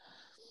 and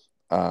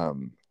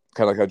kind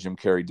of like how Jim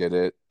Carrey did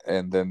it.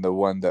 And then the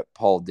one that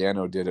Paul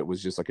Dano did it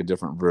was just like a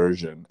different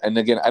version. And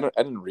again, I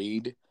didn't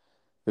read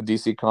the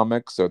DC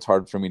comics, so it's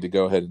hard for me to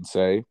go ahead and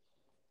say.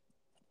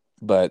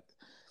 But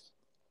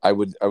I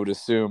would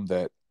assume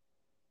that,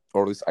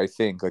 or at least I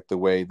think, like the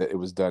way that it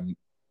was done,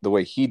 the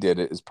way he did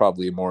it is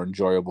probably a more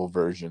enjoyable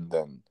version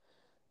than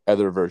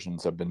other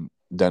versions have been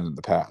done in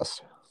the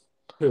past.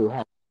 Who?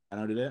 How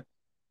Dano did it?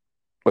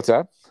 What's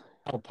that?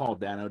 How Paul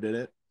Dano did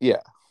it?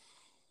 Yeah.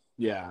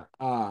 Yeah.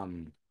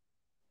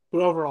 But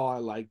overall, I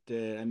liked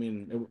it. I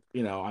mean,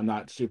 I'm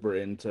not super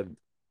into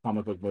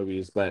comic book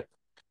movies, but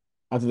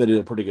I thought they did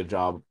a pretty good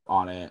job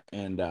on it.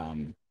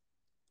 And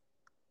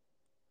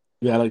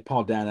yeah, like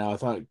Paul Dano, I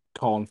thought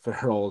Colin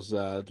Farrell's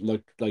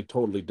looked like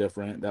totally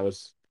different. That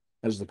was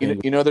as the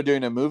Penguin. They're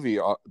doing a movie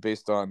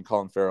based on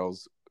Colin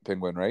Farrell's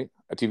Penguin, right?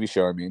 A TV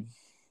show, I mean.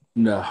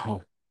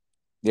 No.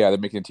 Yeah, they're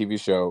making a TV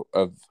show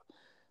of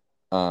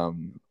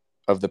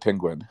the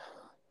Penguin.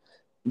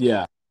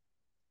 Yeah.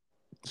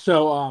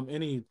 So,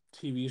 any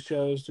TV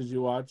shows did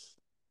you watch?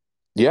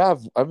 Yeah,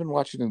 I've been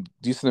watching a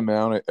decent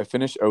amount. I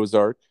finished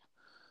Ozark,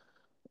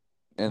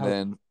 and How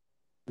then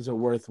is it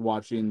worth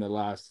watching the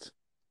last?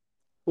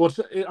 Well,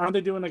 aren't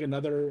they doing like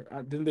another?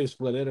 Didn't they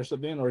split it or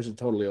something, or is it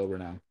totally over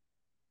now?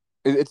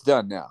 it's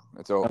done now.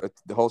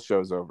 The whole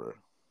show's over.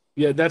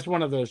 Yeah, that's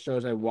one of those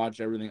shows I watched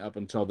everything up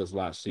until this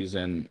last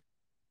season,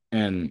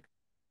 and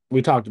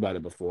we talked about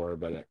it before,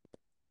 but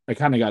I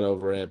kind of got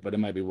over it. But it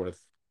might be worth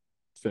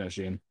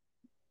finishing.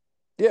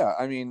 Yeah,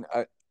 I mean,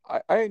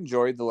 I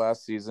enjoyed the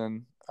last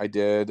season. I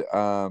did.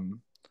 I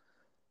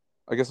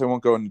guess I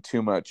won't go into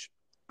too much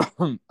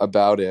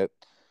about it,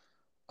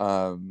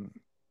 um,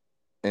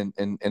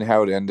 and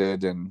how it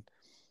ended. And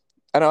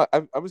I know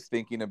I was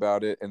thinking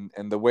about it,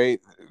 and the way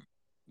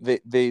they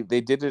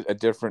did it a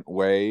different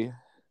way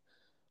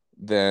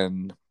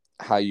than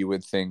how you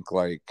would think,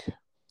 like,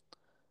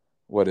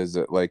 what is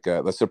it, like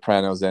The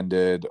Sopranos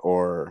ended,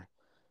 or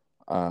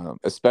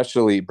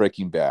especially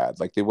Breaking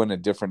Bad. Like they went a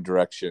different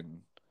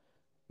direction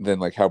than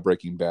like how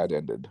Breaking Bad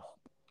ended.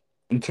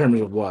 In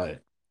terms of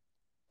what,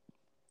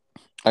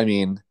 I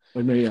mean,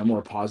 like maybe a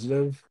more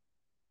positive.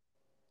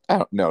 I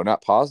don't know,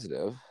 not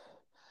positive.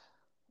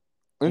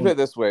 Let me put Well, it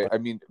this way. I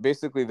mean,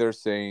 basically they're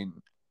saying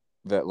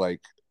that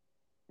like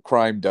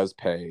crime does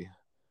pay,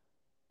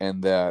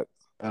 and that,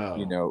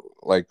 oh,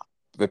 like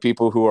the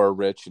people who are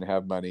rich and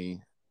have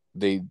money,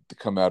 they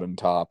come out on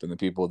top, and the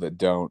people that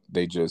don't,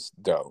 they just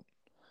don't.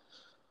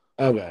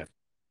 okay.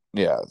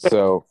 Yeah.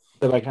 So,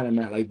 So I kind of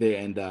meant like they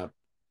end up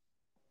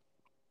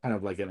kind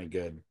of like in a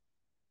good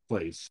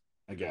place,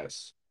 I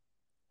guess.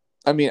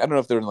 I mean, I don't know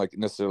if they're in like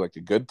necessarily like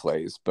a good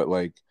place, but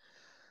like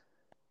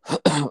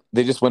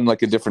they just went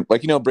like a different,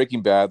 like,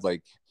 Breaking Bad,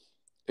 like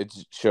it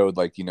showed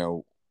like,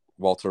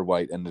 Walter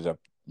White ended up,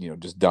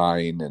 just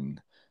dying,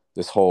 and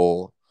this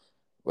whole,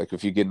 like,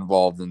 if you get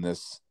involved in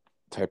this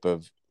type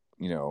of,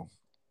 you know,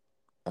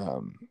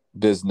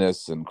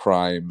 business and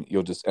crime,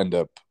 you'll just end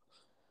up,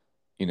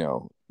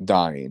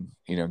 dying,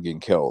 getting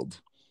killed.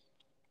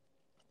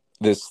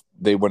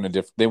 They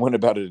went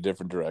about it a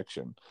different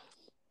direction.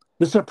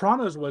 The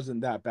Sopranos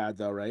wasn't that bad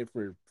though, right?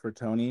 For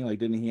Tony, like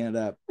didn't he end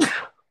up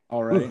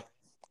all right?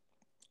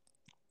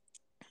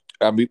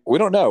 I mean, we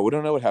don't know. We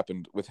don't know what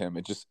happened with him.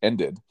 It just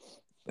ended.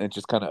 And it's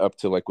just kind of up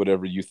to like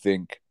whatever you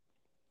think,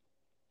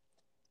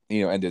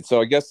 ended.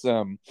 So I guess,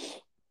 yeah,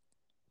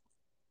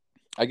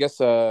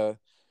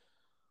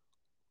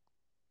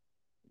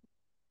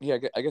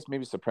 I guess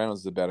maybe Sopranos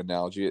is a bad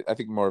analogy. I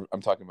think more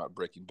I'm talking about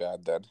Breaking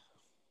Bad then.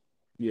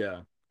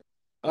 Yeah.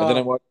 And then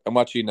Um, I'm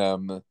watching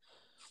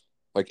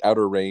like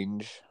Outer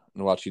Range,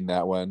 and watching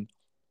that one.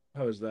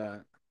 how is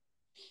that?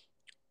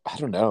 I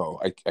don't know.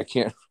 I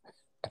can't.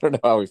 I don't know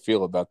how I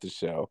feel about the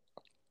show.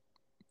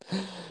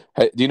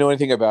 Hey, do you know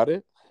anything about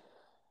it?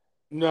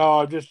 No,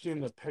 I've just seen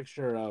the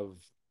picture of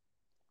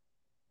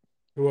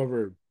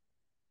whoever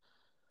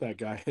that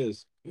guy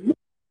is.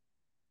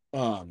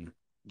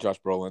 Josh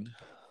Brolin.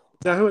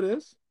 Is that who it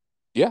is?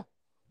 Yeah,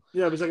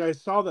 Yeah, it was like I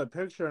saw that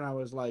picture and I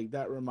was like,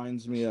 that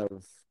reminds me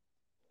of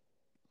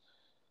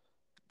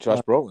Josh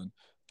Brolin.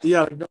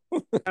 yeah,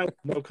 like,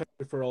 no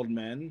Country for Old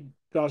Men,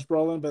 Josh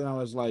Brolin. But then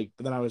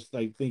I was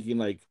like thinking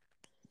like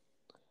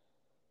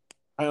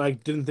I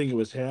like didn't think it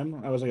was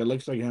him. I was like, it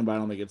looks like him, but I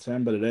don't think it's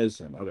him, but it is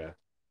him. Okay.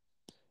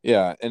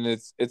 Yeah, and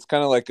it's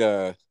kind of like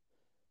a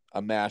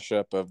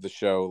mashup of the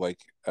show, like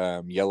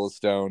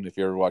Yellowstone. If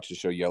you ever watched the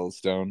show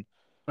Yellowstone.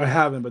 I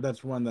haven't, but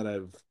that's one that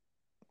I've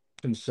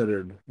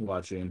considered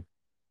watching.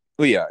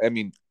 Well, yeah, I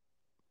mean,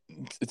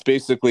 it's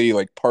basically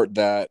like part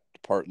that,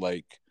 part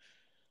like,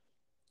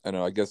 I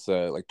don't know. I guess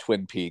like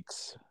Twin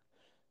Peaks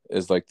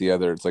is like the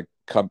other. It's like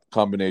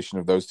combination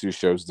of those two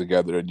shows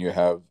together, and you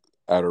have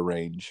Outer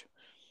Range.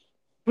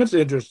 That's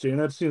interesting.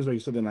 That seems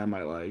like something I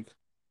might like.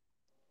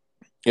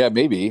 Yeah,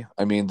 maybe.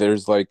 I mean,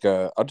 there's like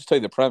I'll just tell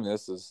you the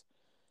premise is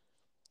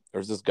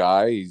there's this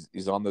guy.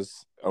 He's on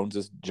this owns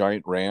this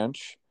giant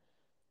ranch,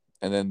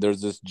 and then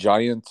there's this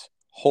giant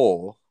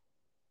hole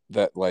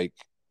that like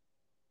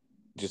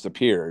just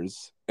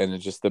appears, and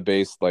it's just the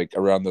base like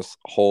around this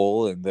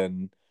hole, and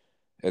then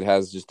it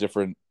has just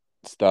different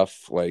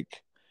stuff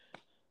like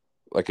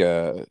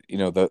the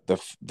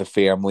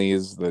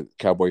families, the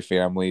cowboy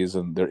families,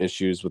 and their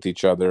issues with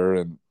each other,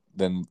 and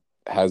then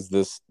has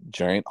this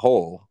giant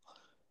hole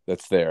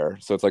that's there.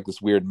 So it's like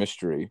this weird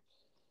mystery.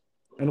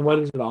 And what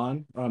is it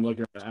on? I'm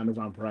looking at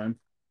Amazon Prime.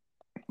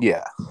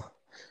 Yeah.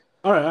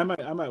 All right,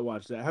 I might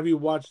watch that. Have you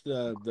watched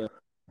the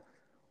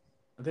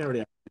I think I already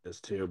asked you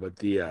this too, but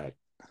the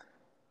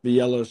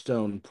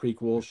Yellowstone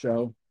prequel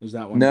show, is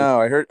that one good? No,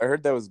 I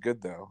heard that was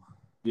good though.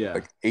 Yeah.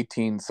 Like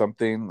 18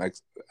 something. Like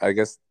I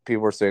guess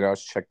people were saying I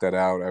should check that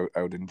out.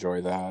 I would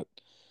enjoy that.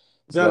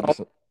 So That that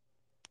all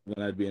was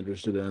that I'd be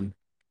interested in.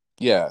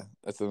 yeah,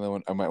 that's the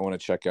one I might want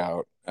to check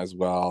out as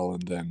well.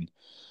 And then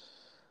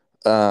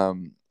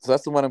so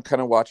that's the one I'm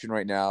kind of watching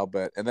right now.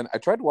 But and then I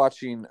tried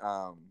watching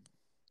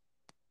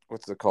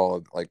what's it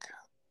called? Like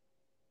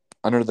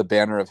Under the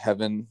Banner of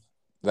Heaven,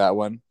 that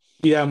one.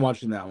 Yeah, I'm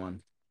watching that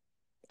one.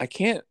 I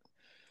can't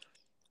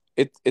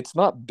it's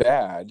not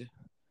bad,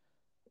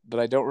 but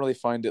I don't really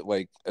find it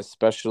like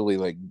especially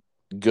like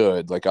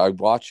good. Like I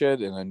watch it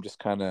and I'm just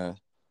kind of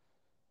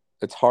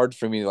it's hard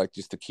for me like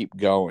just to keep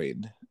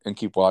going and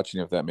keep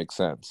watching if that makes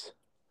sense.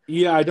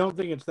 Yeah, I don't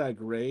think it's that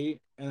great,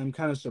 and I'm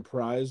kind of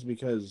surprised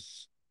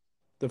because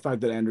the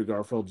fact that Andrew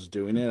Garfield's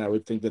doing it, I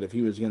would think that if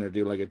he was going to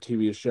do like a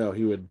TV show,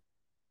 he would,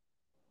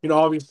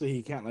 obviously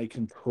he can't like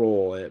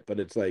control it, but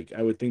it's like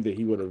I would think that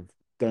he would have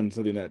done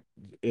something that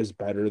is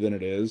better than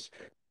it is.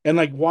 And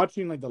like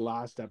watching like the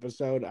last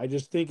episode, I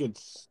just think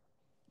it's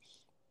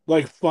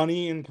like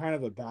funny in kind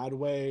of a bad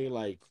way.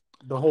 Like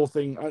the whole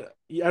thing, I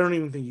don't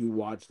even think you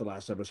watched the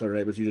last episode,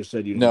 right? But you just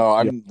said you didn't. No,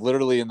 Yeah. I'm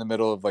literally in the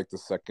middle of like the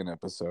second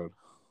episode.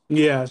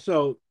 Yeah.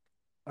 So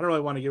I don't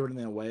really want to give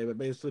anything away, but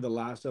basically the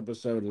last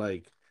episode,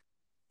 like,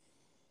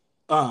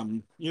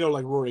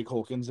 like Rory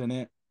Culkin's in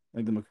it,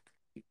 like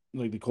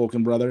the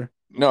Culkin brother.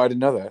 No, I didn't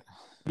know that.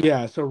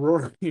 Yeah. So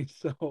Rory,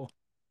 so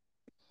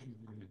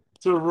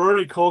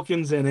Rory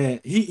Culkin's in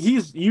it.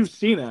 He's you've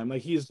seen him,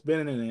 like he's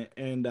been in it,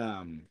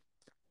 and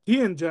he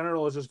in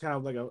general is just kind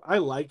of like I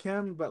like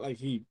him, but like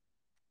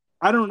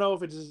I don't know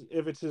if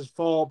it's his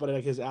fault, but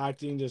like his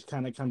acting just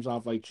kind of comes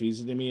off like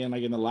cheesy to me. And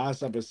like in the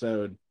last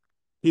episode,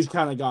 he's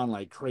kind of gone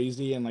like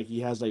crazy, and like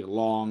he has like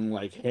long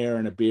like hair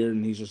and a beard,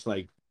 and he's just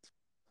like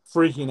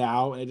freaking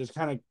out. And it just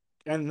kind of,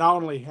 and not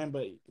only him,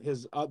 but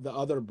his the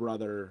other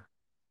brother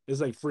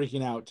is like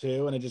freaking out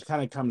too, and it just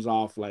kind of comes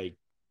off like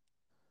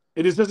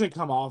it just doesn't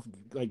come off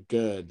like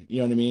good. You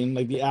know what I mean?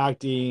 Like the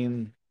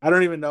acting, I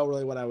don't even know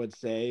really what I would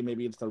say.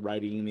 Maybe it's the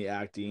writing, the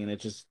acting. It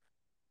just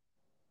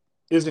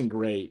isn't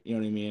great. You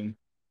know what I mean?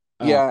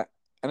 Uh, Yeah,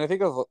 and I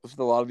think of with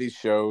a lot of these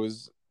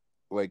shows,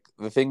 like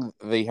the thing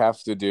they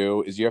have to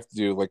do is you have to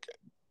do like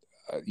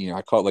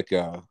I call it like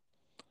a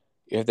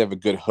you have to have a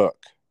good hook,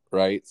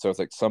 right? So it's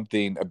like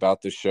something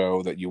about the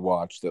show that you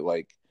watch that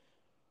like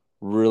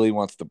really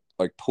wants to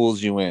like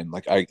pulls you in.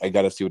 Like I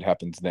got to see what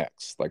happens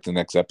next, like the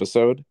next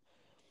episode.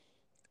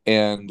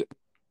 And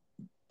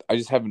I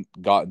just haven't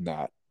gotten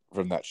that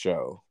from that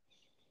show.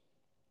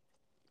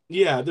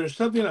 yeah, there's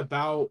something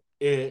about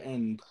it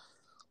and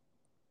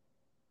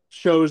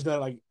shows that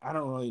like I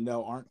don't really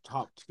know aren't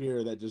top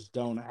tier that just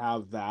don't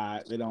have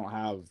that. They don't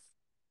have.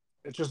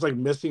 It's just like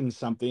missing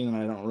something, and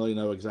I don't really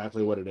know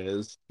exactly what it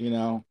is.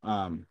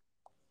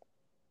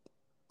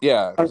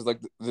 Yeah, because like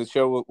the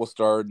show will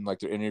start and like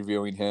they're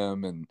interviewing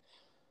him and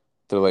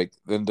they're like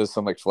then does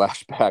some like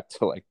flashback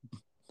to like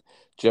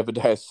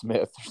Jebediah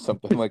Smith or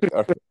something like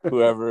or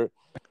whoever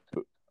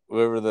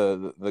whoever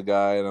the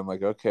guy, and I'm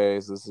like, okay,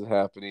 so this is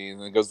happening,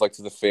 and it goes like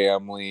to the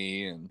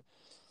family, and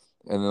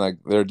then like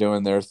they're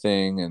doing their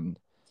thing, and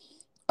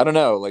I don't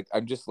know, like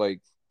I'm just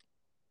like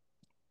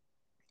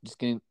just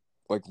getting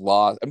like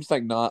lost. I'm just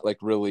like not like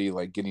really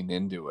like getting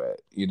into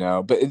it,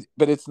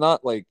 but it's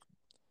not like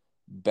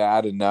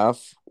bad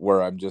enough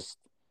where I'm just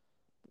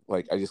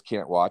like I just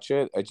can't watch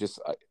it.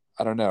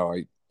 I don't know.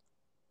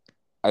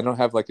 I don't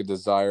have like a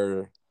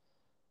desire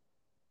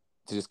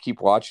to just keep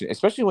watching,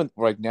 especially when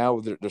like now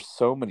there's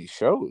so many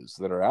shows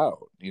that are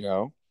out.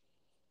 Yeah,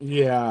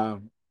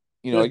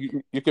 there's, Like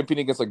you're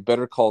competing against like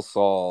Better Call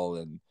Saul,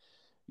 and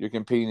you're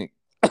competing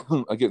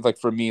against like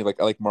for me like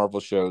I like Marvel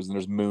shows, and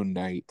there's Moon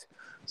Knight,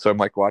 so I'm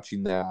like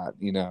watching that,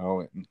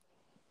 and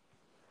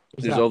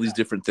there's all these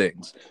different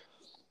things.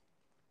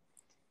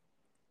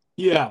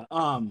 yeah.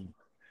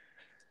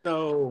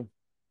 So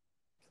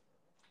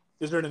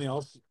is there anything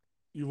else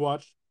you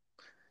watched?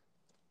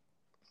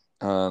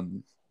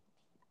 Um,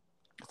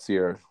 let's see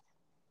here.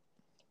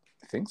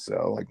 I think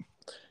so. Like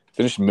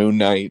finished Moon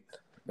Knight.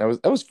 That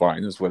was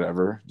fine. It was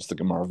whatever. Just like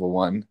a Marvel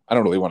one. I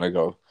don't really want to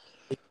go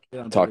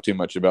talk too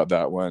much about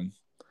that one.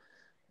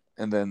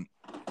 And then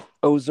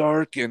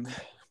Ozark, and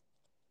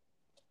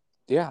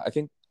yeah, I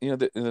think and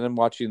then I'm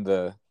watching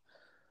the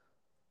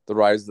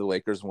Rise of the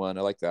Lakers one.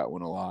 I like that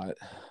one a lot.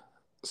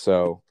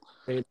 So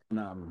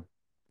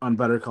On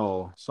Better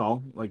Call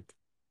Saul. Like,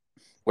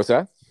 what's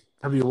that?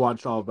 have you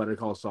watched all of Better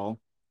Call Saul?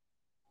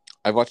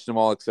 I've watched them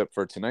all except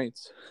for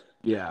tonight's.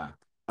 Yeah.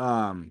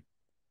 Um,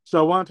 So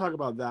I want to talk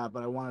about that,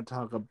 but I want to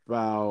talk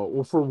about,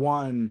 well, for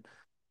one,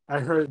 I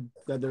heard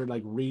that they're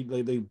like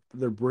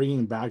they're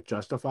bringing back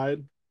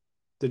Justified.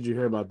 Did you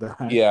hear about that?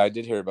 Yeah, I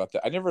did hear about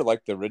that. I never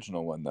liked the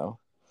original one though.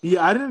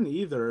 Yeah, I didn't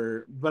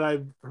either, but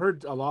I've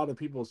heard a lot of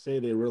people say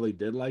they really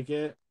did like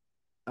it.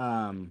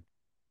 Um,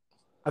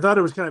 I thought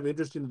it was kind of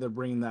interesting that they're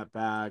bringing that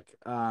back.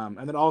 And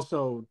then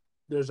also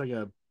there's like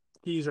a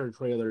teaser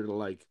trailer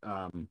to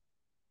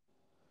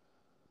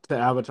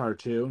Avatar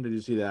 2. Did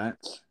you see that?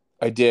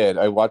 I did.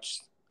 I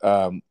watched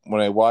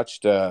when I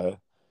watched the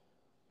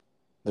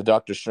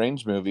Doctor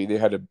Strange movie, they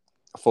had a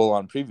full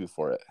on preview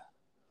for it.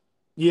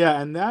 Yeah,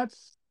 and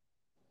that's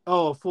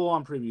a full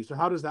on preview. So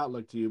how does that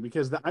look to you?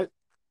 Because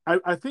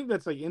I think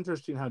that's like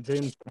interesting how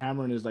James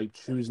Cameron is like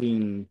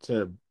choosing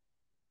to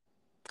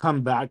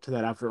come back to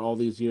that after all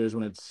these years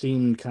when it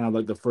seemed kind of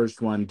like the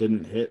first one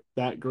didn't hit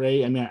that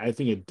great. I mean, I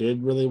think it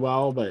did really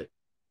well, but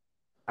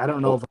I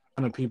don't know Well, if a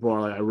ton of people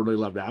are like, I really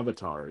loved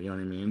Avatar. You know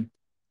what I mean?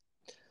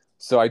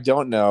 so I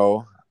don't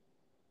know,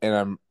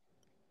 and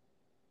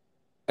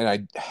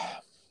I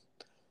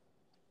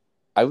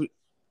I would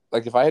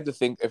like if I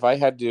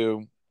had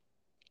to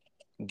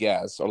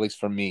guess, or at least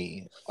for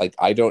me, like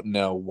I don't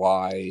know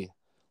why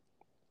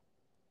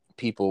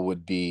people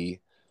would be,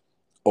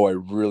 oh, I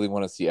really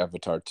want to see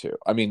Avatar 2.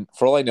 I mean,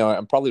 for all I know,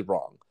 I'm probably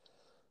wrong.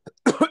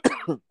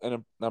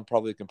 And I'm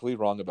probably completely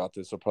wrong about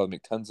this. I'll probably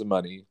make tons of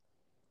money.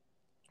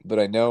 But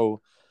I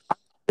know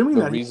Doing the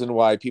that, reason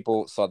why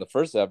people saw the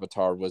first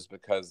Avatar was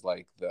because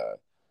like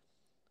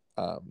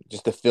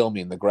just the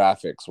filming, the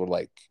graphics were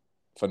like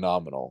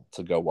phenomenal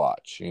to go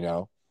watch, you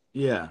know?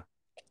 yeah.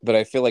 But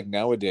I feel like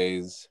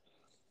nowadays,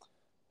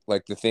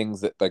 like the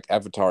things that like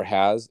Avatar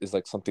has is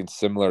like something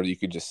similar you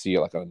could just see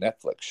like on a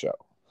Netflix show,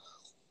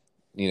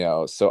 you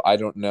know? So I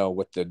don't know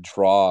what the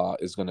draw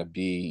is going to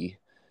be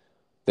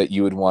that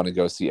you would want to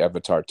go see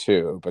Avatar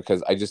 2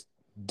 because I just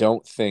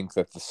don't think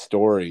that the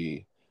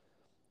story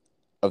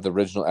of the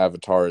original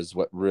Avatar is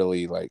what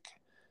really like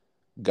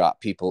got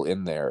people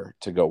in there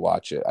to go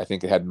watch it. I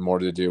think it had more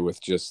to do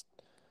with just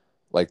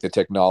like the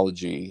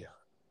technology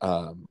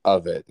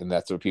of it, and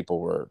that's what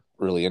people were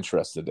really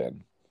interested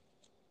in.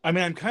 I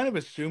mean, I'm kind of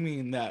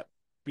assuming that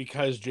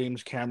because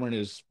James Cameron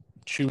is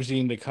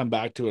choosing to come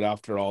back to it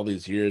after all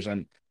these years,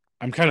 I'm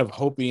kind of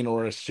hoping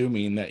or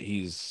assuming that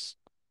he's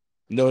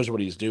knows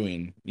what he's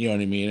doing. You know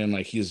what I mean? And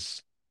like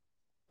he's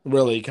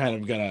really kind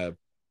of gonna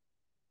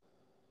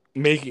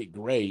make it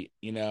great,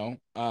 you know.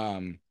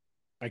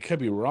 I could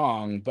be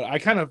wrong, but I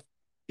kind of,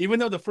 even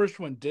though the first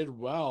one did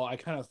well, I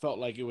kind of felt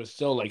like it was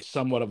still like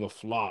somewhat of a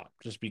flop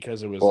just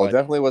because it was Well, it like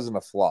definitely wasn't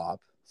a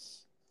flop.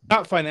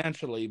 not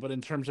financially, but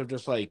in terms of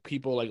just like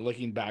people like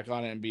looking back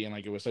on it and being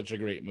like it was such a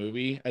great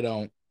movie. I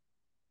don't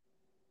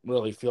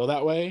really feel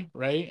that way,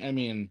 right? I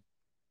mean,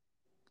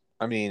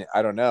 I mean,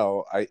 I don't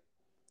know.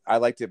 I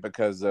liked it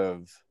because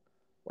of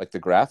like the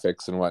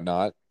graphics and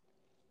whatnot,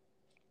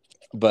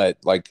 but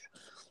like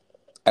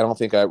I don't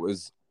think I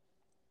was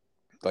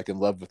like in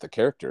love with the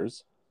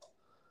characters.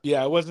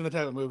 yeah, it wasn't the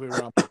type of movie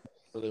where I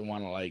really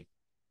want to like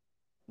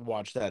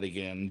watch that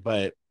again,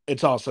 but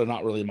it's also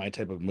not really my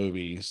type of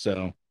movie.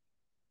 So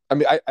I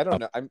mean, I don't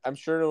know. I'm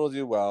sure it'll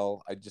do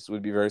well. I just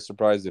would be very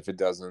surprised if it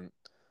doesn't.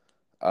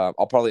 I'll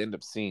probably end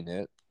up seeing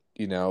it,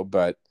 you know,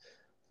 but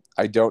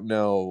I don't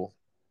know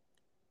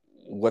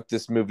what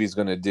this movie's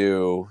going to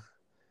do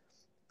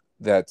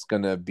that's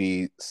going to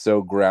be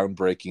so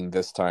groundbreaking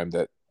this time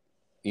that,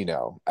 you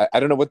know, I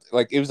don't know what,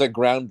 like, it was like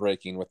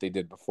groundbreaking what they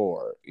did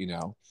before, you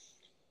know,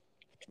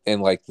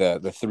 and like the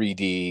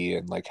 3D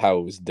and like how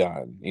it was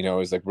done, you know, it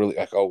was like really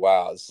like, oh,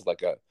 wow, this is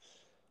like a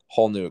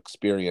whole new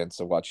experience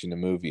of watching a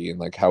movie and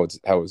like how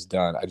it's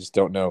done. I just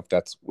don't know if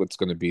that's what's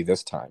going to be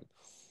this time.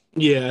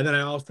 yeah, and then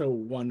I also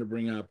wanted to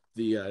bring up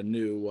the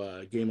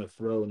new Game of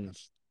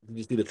Thrones. Did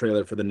you see the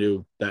trailer for the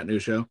new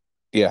show?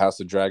 Yeah, House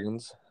of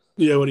Dragons.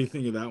 Yeah, what do you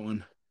think of that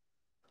one?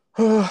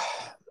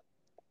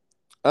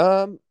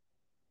 um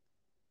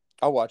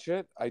I'll watch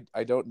it.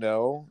 I don't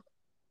know.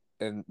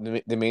 And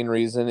the main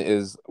reason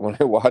is when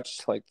I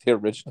watched like the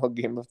original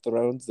Game of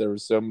Thrones, there were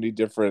so many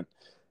different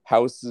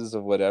houses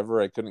of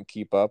whatever I couldn't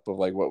keep up of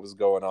like what was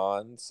going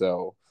on.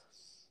 So,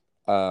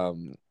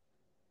 um,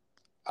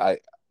 I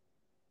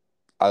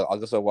I'll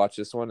just watch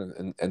this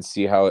one and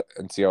see how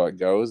it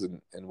goes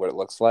and what it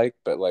looks like.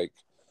 But like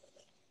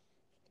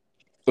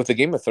with the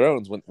Game of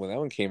Thrones, when that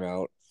one came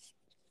out,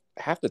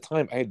 half the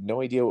time I had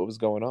no idea what was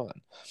going on.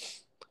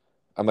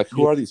 I'm like,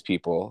 who Yeah, are these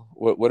people?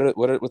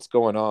 What's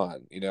going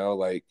on? You know,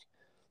 like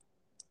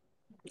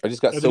I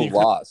just got and then so you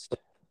kind lost.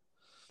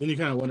 then you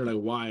kind of wonder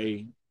like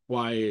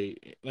why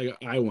like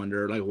I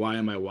wonder like why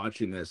am I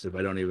watching this if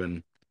I don't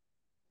even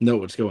know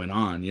what's going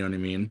on? You know what I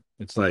mean?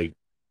 It's like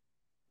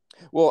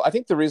Well, I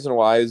think the reason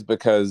why is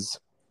because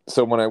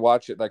so when I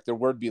watch it, like there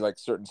would be like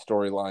certain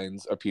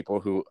storylines of people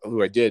who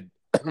I did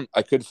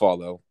I could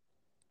follow,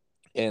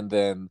 and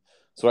then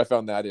so I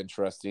found that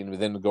interesting. But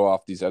then to go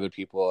off these other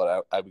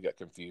people, I would get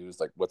confused,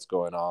 like what's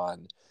going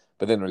on.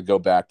 But then would go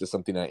back to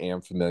something I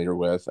am familiar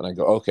with, and I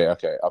go, okay,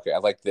 I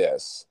like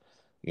this.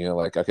 You know,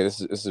 like okay,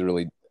 this is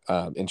really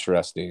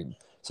interesting.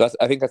 So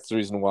I think that's the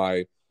reason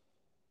why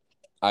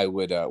I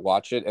would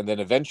watch it, and then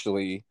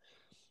eventually,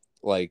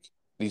 like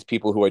these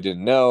people who I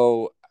didn't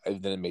know,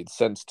 and then it made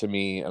sense to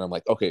me, and I'm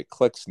like, okay, it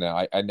clicks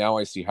now. I now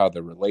I see how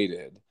they're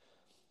related.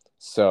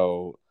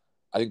 So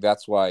I think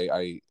that's why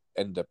I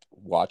end up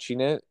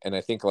watching it, and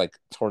I think like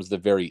towards the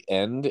very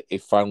end,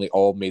 it finally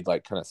all made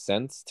like kind of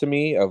sense to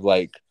me of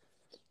like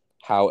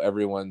how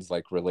everyone's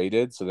like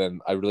related. So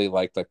then I really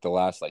liked like the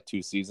last like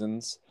two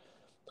seasons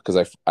because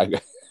I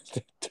it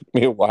took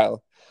me a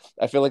while.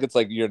 I feel like it's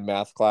like you're in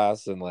math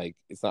class and like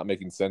it's not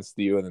making sense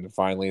to you, and then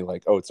finally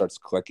like oh it starts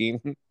clicking,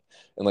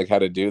 and like how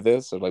to do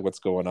this or like what's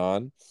going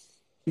on.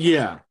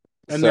 Yeah,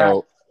 and that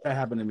So that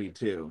happened to me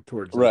too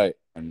towards like, right,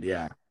 and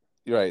yeah,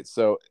 right.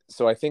 So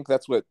I think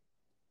that's what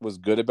was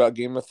good about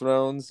Game of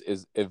Thrones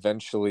is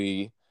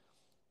eventually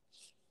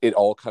it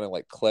all kind of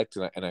like clicked,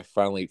 and I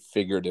finally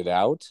figured it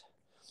out.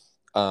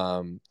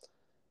 Um,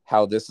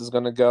 how this is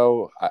going to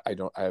go, I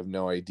don't, I have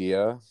no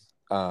idea.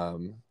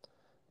 Um,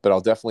 but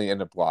I'll definitely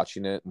end up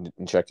watching it and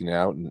checking it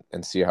out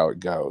and see how it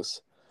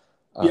goes.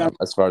 yeah.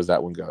 As far as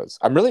that one goes,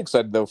 I'm really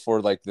excited though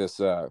for like this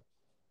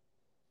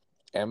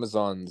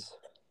Amazon's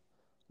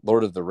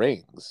Lord of the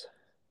Rings.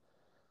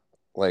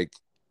 Like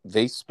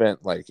they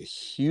spent like a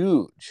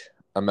huge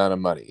amount of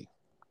money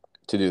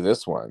to do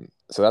this one,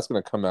 so that's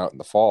going to come out in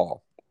the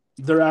fall.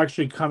 They're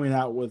actually coming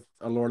out with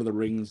a Lord of the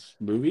Rings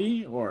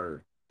movie,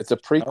 or It's a oh,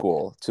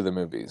 prequel to the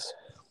movies.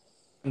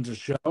 it's a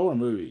show or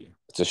movie.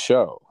 It's a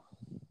show,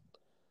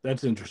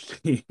 That's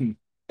interesting.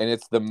 and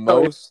it's the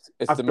So it's most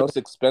it's the after, most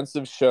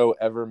expensive show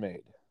ever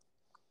made.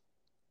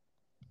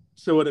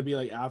 so would it be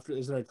like after?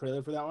 Is there a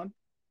trailer for that one?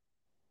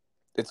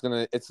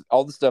 It's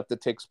all the stuff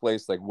that takes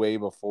place like way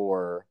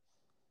before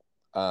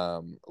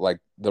like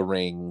the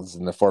rings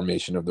and the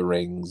formation of the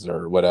rings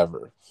or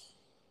whatever.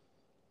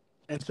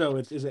 And so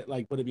it's is it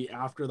like would it be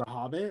after the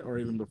Hobbit or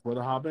even before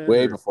the Hobbit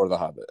Way or before the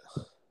Hobbit.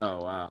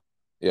 oh wow.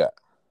 Yeah,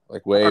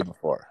 like All way right.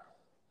 before.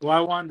 Well,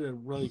 I wanted to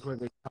really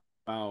quickly talk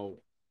about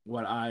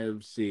what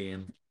I've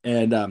seen,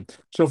 and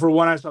so for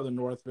one, I saw The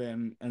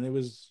Northman, and it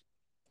was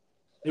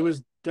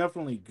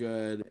definitely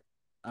good.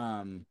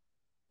 Um,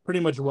 Pretty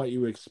much what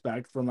you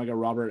expect from like a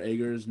Robert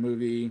Eggers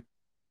movie.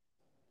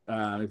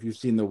 If you've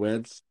seen The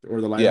Witch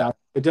or The Yeah, Lighthouse,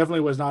 it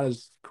definitely was not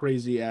as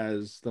crazy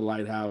as The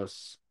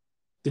Lighthouse.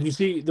 Did you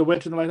see The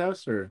Witch and The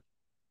Lighthouse, or?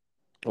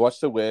 I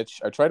watched The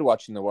Witch. I tried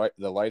watching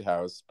the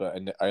Lighthouse, but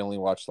I only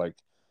watched like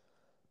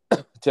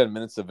 10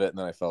 minutes of it, and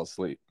then I fell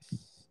asleep.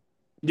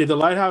 Yeah, The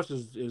Lighthouse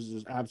is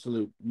just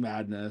absolute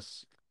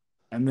madness,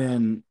 and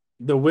then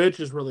The Witch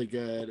is really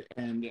good,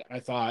 and I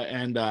thought,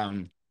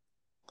 and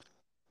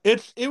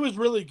it was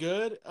really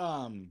good.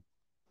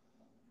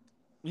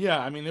 Yeah,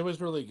 I mean, it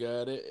was really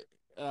good.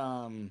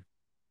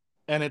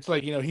 And it's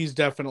like he's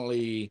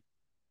definitely.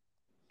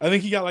 I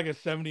think he got like a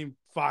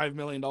 $75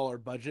 million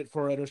budget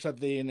for it or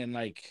something, and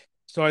like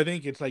so I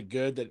think it's like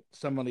good that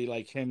somebody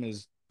like him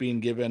is being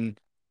given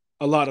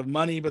a lot of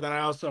money. But then I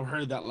also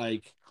heard that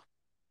like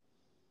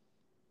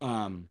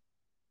um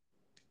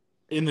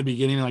in the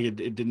beginning like it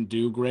didn't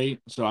do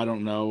great, so I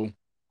don't know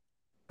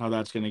how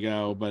that's gonna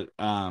go. But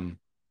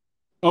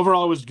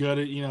overall it was good.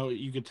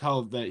 You could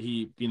tell that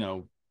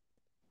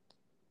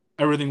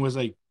everything was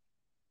like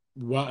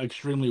well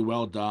extremely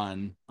well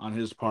done on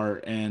his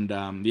part, and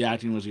the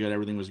acting was good,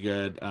 everything was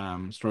good,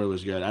 story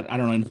was good. I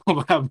don't really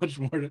know how much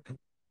more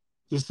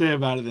to say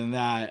about it than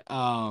that.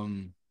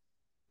 And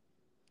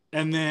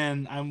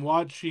then I'm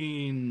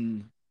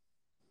watching.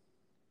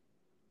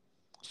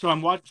 So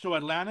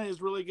Atlanta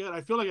is really good.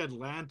 I feel like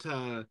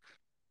Atlanta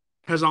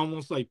has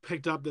almost like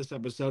picked up this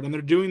episode, and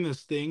they're doing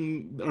this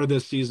thing or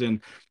this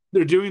season.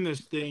 They're doing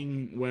this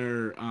thing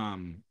where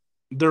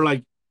they're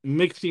like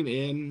mixing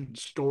in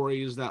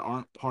stories that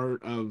aren't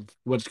part of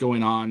what's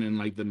going on in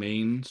like the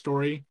main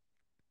story.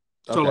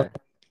 So like, Okay.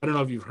 I don't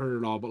know if you've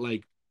heard it all, but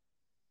like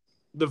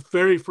the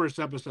very first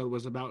episode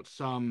was about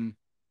some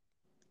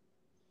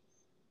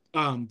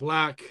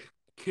black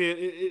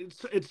kid.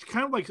 It's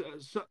kind of like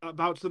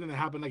about something that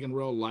happened like in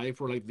real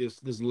life, where like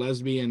this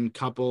lesbian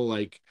couple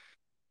like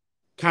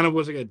kind of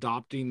was like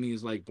adopting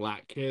these like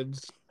black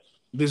kids.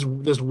 This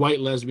white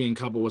lesbian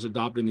couple was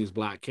adopting these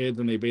black kids,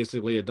 and they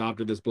basically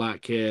adopted this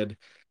black kid,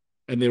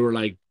 and they were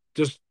like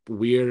just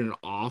weird and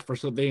off or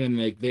something, and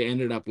like they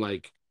ended up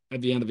like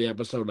at the end of the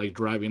episode like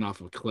driving off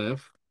a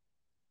cliff,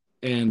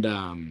 and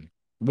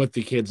with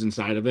the kids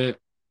inside of it,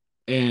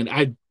 and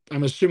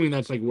I'm assuming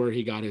that's like where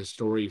he got his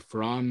story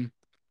from.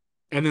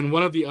 And then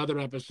one of the other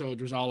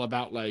episodes was all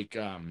about like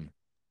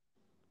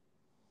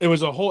it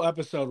was a whole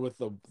episode with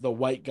the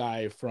white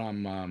guy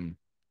from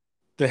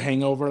The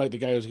Hangover, like the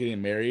guy who's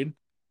getting married.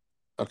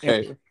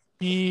 And Okay.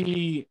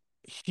 he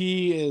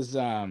is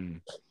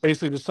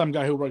basically just some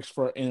guy who works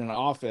for in an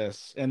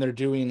office, and they're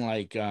doing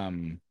like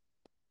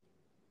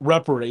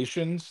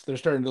reparations. They're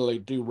starting to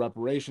like do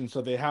reparations.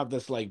 So they have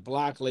this like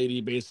black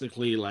lady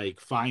basically like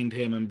find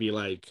him and be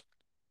like,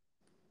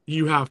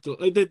 you have to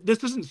like this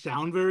doesn't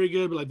sound very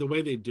good, but like the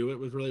way they do it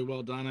was really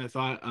well done. I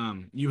thought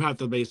you have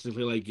to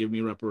basically like give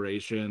me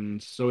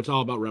reparations. So it's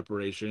all about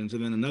reparations.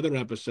 And then another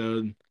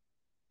episode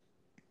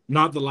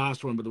not the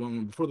last one, but the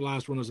one before the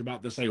last one was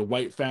about this like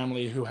white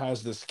family who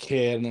has this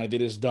kid, and like they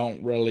just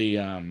don't really.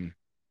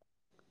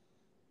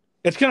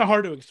 It's kind of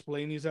hard to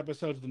explain these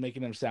episodes with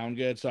making them sound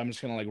good, so I'm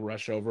just gonna like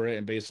rush over it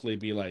and basically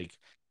be like,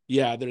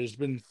 yeah, there's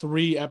been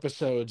 3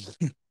 episodes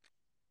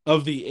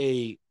of the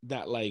 8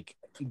 that like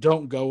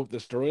don't go with the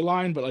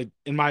storyline, but like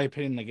in my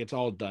opinion, like it's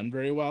all done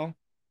very well,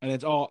 and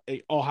it all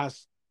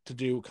has to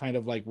do kind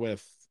of like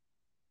with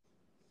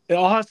it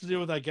all has to do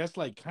with I guess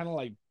like kind of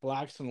like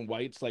blacks and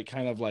whites like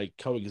kind of like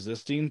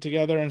coexisting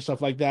together and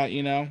stuff like that,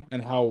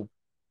 and how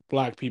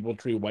black people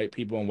treat white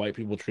people and white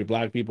people treat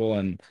black people,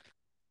 and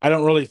I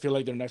don't really feel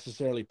like they're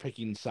necessarily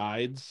picking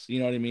sides, you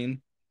know what I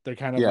mean? They're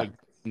kind of Yeah.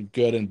 like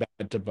good and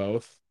bad to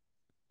both.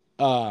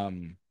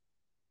 Um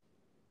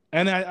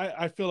and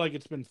I feel like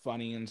it's been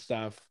funny and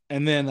stuff.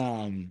 And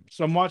then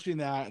so I'm watching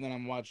that, and then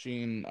I'm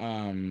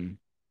watching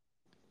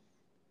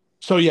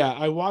so yeah,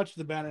 I watched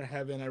The Banner of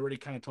Heaven. I already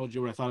kind of told you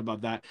what I thought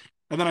about that.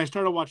 And then I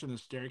started watching The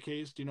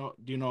Staircase. Do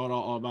you know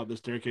all about The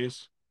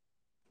Staircase?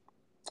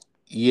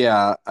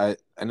 Yeah, I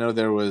know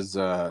there was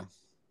I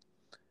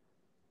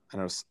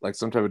don't know, like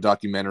some type of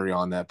documentary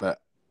on that, but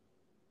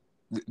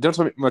don't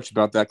tell me much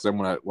about that because I'm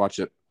gonna watch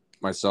it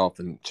myself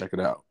and check it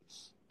out.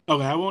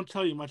 Okay, I won't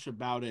tell you much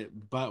about it,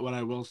 but what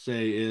I will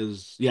say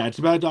is, yeah, it's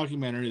about a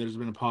documentary. There's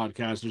been a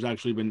podcast. There's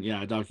actually been,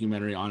 yeah, a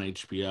documentary on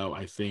HBO,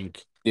 I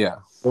think, Yeah.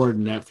 or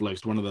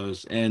Netflix, one of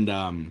those. And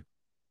I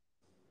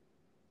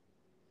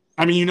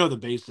mean, you know the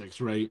basics,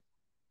 right?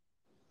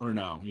 Or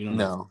no, you don't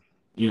know.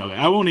 No.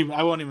 I won't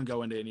even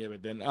go into any of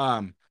it then.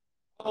 All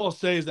I'll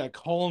say is that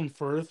Colin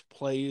Firth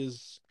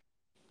plays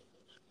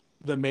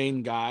the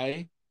main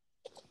guy,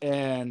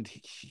 and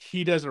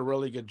he does a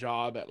really good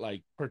job at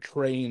like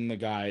portraying the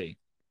guy.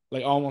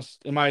 Like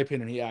almost, in my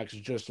opinion, he acts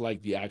just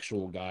like the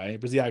actual guy,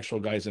 because the actual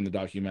guy's in the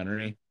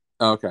documentary.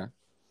 Oh, okay.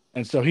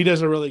 And so he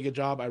does a really good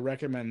job. I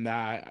recommend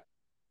that.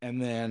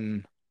 And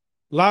then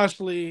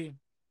lastly,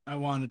 I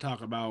wanted to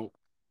talk about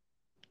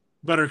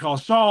Better Call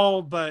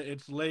Saul, but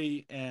it's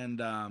late,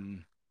 and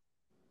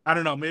I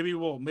don't know, maybe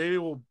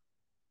we'll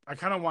I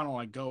kind of want to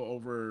like go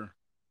over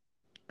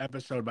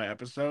episode by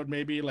episode,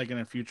 maybe like in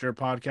a future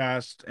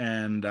podcast.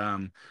 And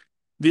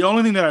the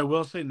only thing that I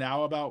will say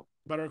now about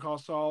Better Call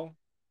Saul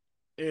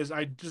is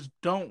I just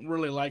don't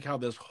really like how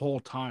this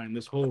whole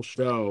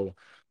show,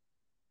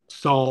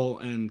 Saul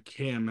and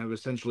Kim have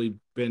essentially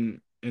been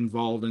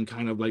involved in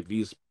kind of like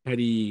these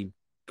petty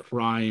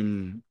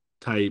crime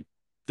type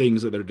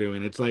things that they're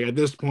doing. It's like at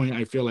this point,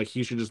 I feel like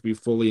he should just be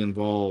fully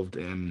involved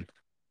in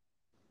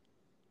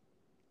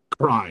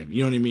crime.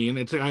 You know what I mean?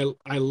 It's like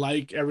I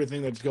like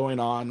everything that's going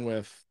on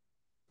with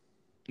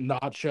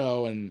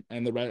Nacho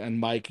and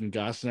Mike and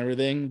Gus and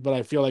everything, but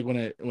I feel like when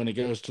it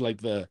goes to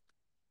like the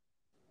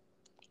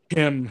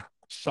Kim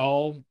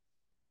Saul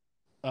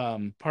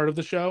part of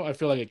the show, I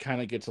feel like it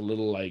kind of gets a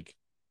little like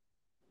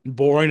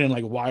boring, and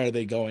like why are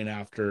they going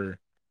after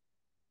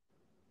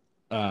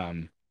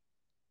um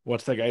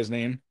what's that guy's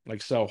name?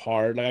 Like so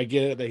hard. Like I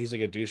get it that he's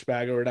like a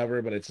douchebag or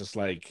whatever, but it's just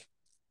like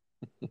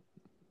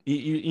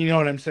you know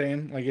what I'm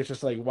saying? Like it's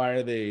just like why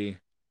are they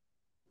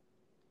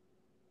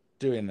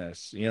doing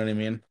this? You know what I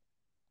mean?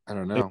 I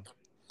don't Like know.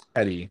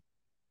 Eddie.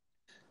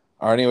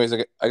 All right, anyways,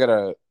 I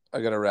gotta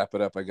wrap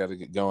it up. I gotta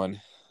get going.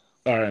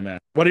 All right, man.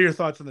 What are your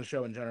thoughts on the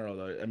show in general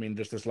though? I mean,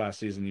 just this last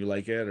season, you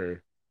like it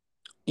or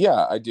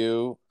Yeah, I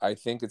do. I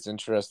think it's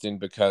interesting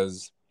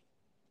because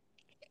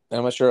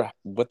I'm not sure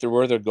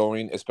where they're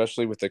going,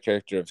 especially with the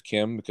character of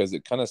Kim, because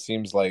it kind of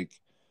seems like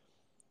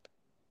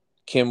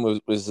Kim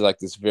was like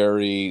this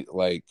very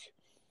like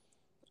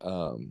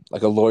a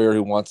lawyer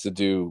who wants to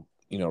do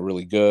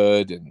really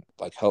good and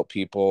like help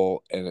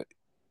people, and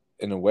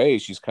in a way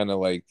she's kind of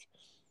like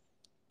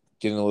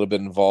getting a little bit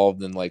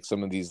involved in like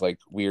some of these like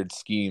weird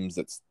schemes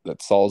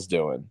that Saul's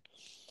doing.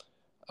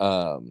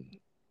 Um,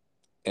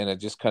 and it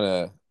just kind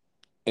of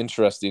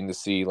interesting to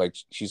see like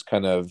she's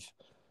kind of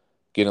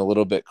getting a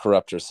little bit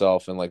corrupt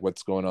herself and like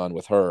what's going on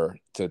with her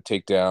to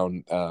take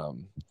down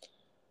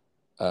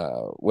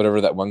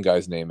whatever that one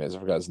guy's name is. I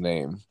forgot his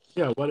name.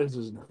 yeah, what is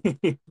his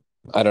name?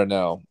 I don't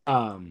know.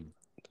 um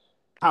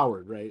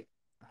Howard, right?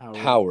 Howard.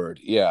 Howard,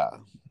 yeah.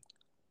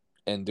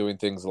 And doing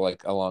things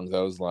like along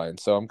those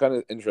lines. So I'm kind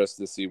of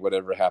interested to see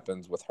whatever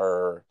happens with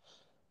her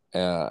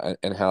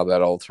and how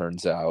that all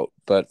turns out.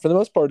 But for the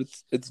most part,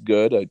 it's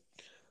good.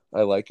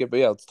 I like it. But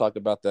yeah, let's talk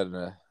about that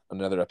in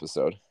another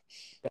episode.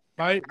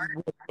 My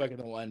real quick, and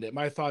then we'll end it.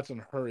 My thoughts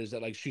on her is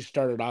that like she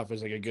started off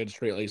as like a good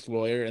straight laced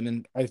lawyer, and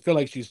then I feel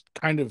like she's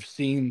kind of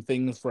seeing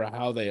things for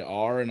how they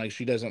are, and like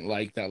she doesn't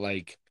like that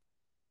like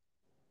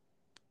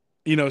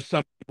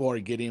some people are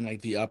getting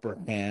like the upper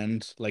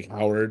hand, like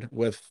Howard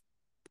with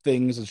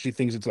things, and she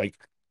thinks it's like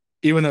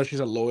even though she's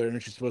a lawyer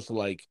and she's supposed to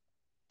like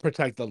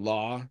protect the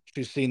law,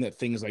 she's seeing that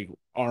things like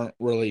aren't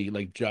really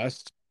like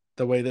just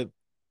the way that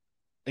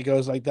it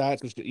goes like that.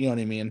 So you know what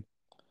I mean?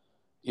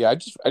 Yeah, I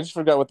just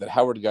forgot what that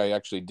Howard guy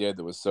actually did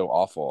that was so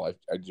awful.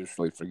 I just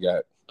really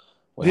forget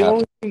what The only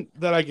happened. thing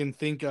that I can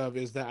think of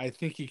is that I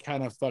think he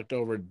kind of fucked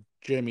over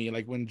Jimmy,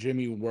 like when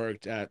Jimmy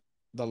worked at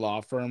the law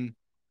firm.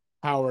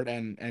 Howard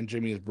and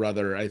Jimmy's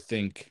brother, I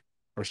think,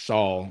 or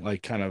Saul,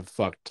 like kind of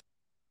fucked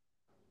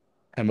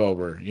him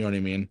over. You know what I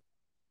mean?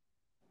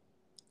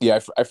 Yeah,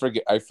 I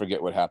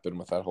forget what happened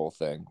with that whole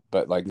thing,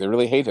 but like they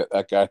really hate it,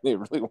 that guy. They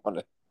really want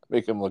to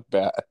make him look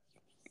bad.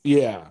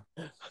 Yeah.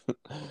 And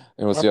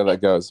we'll see how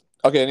that goes.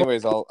 Okay,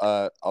 anyways,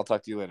 I'll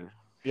talk to you later.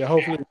 Yeah,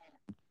 hopefully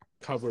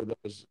cover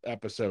those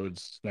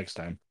episodes next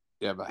time.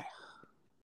 Yeah, bye.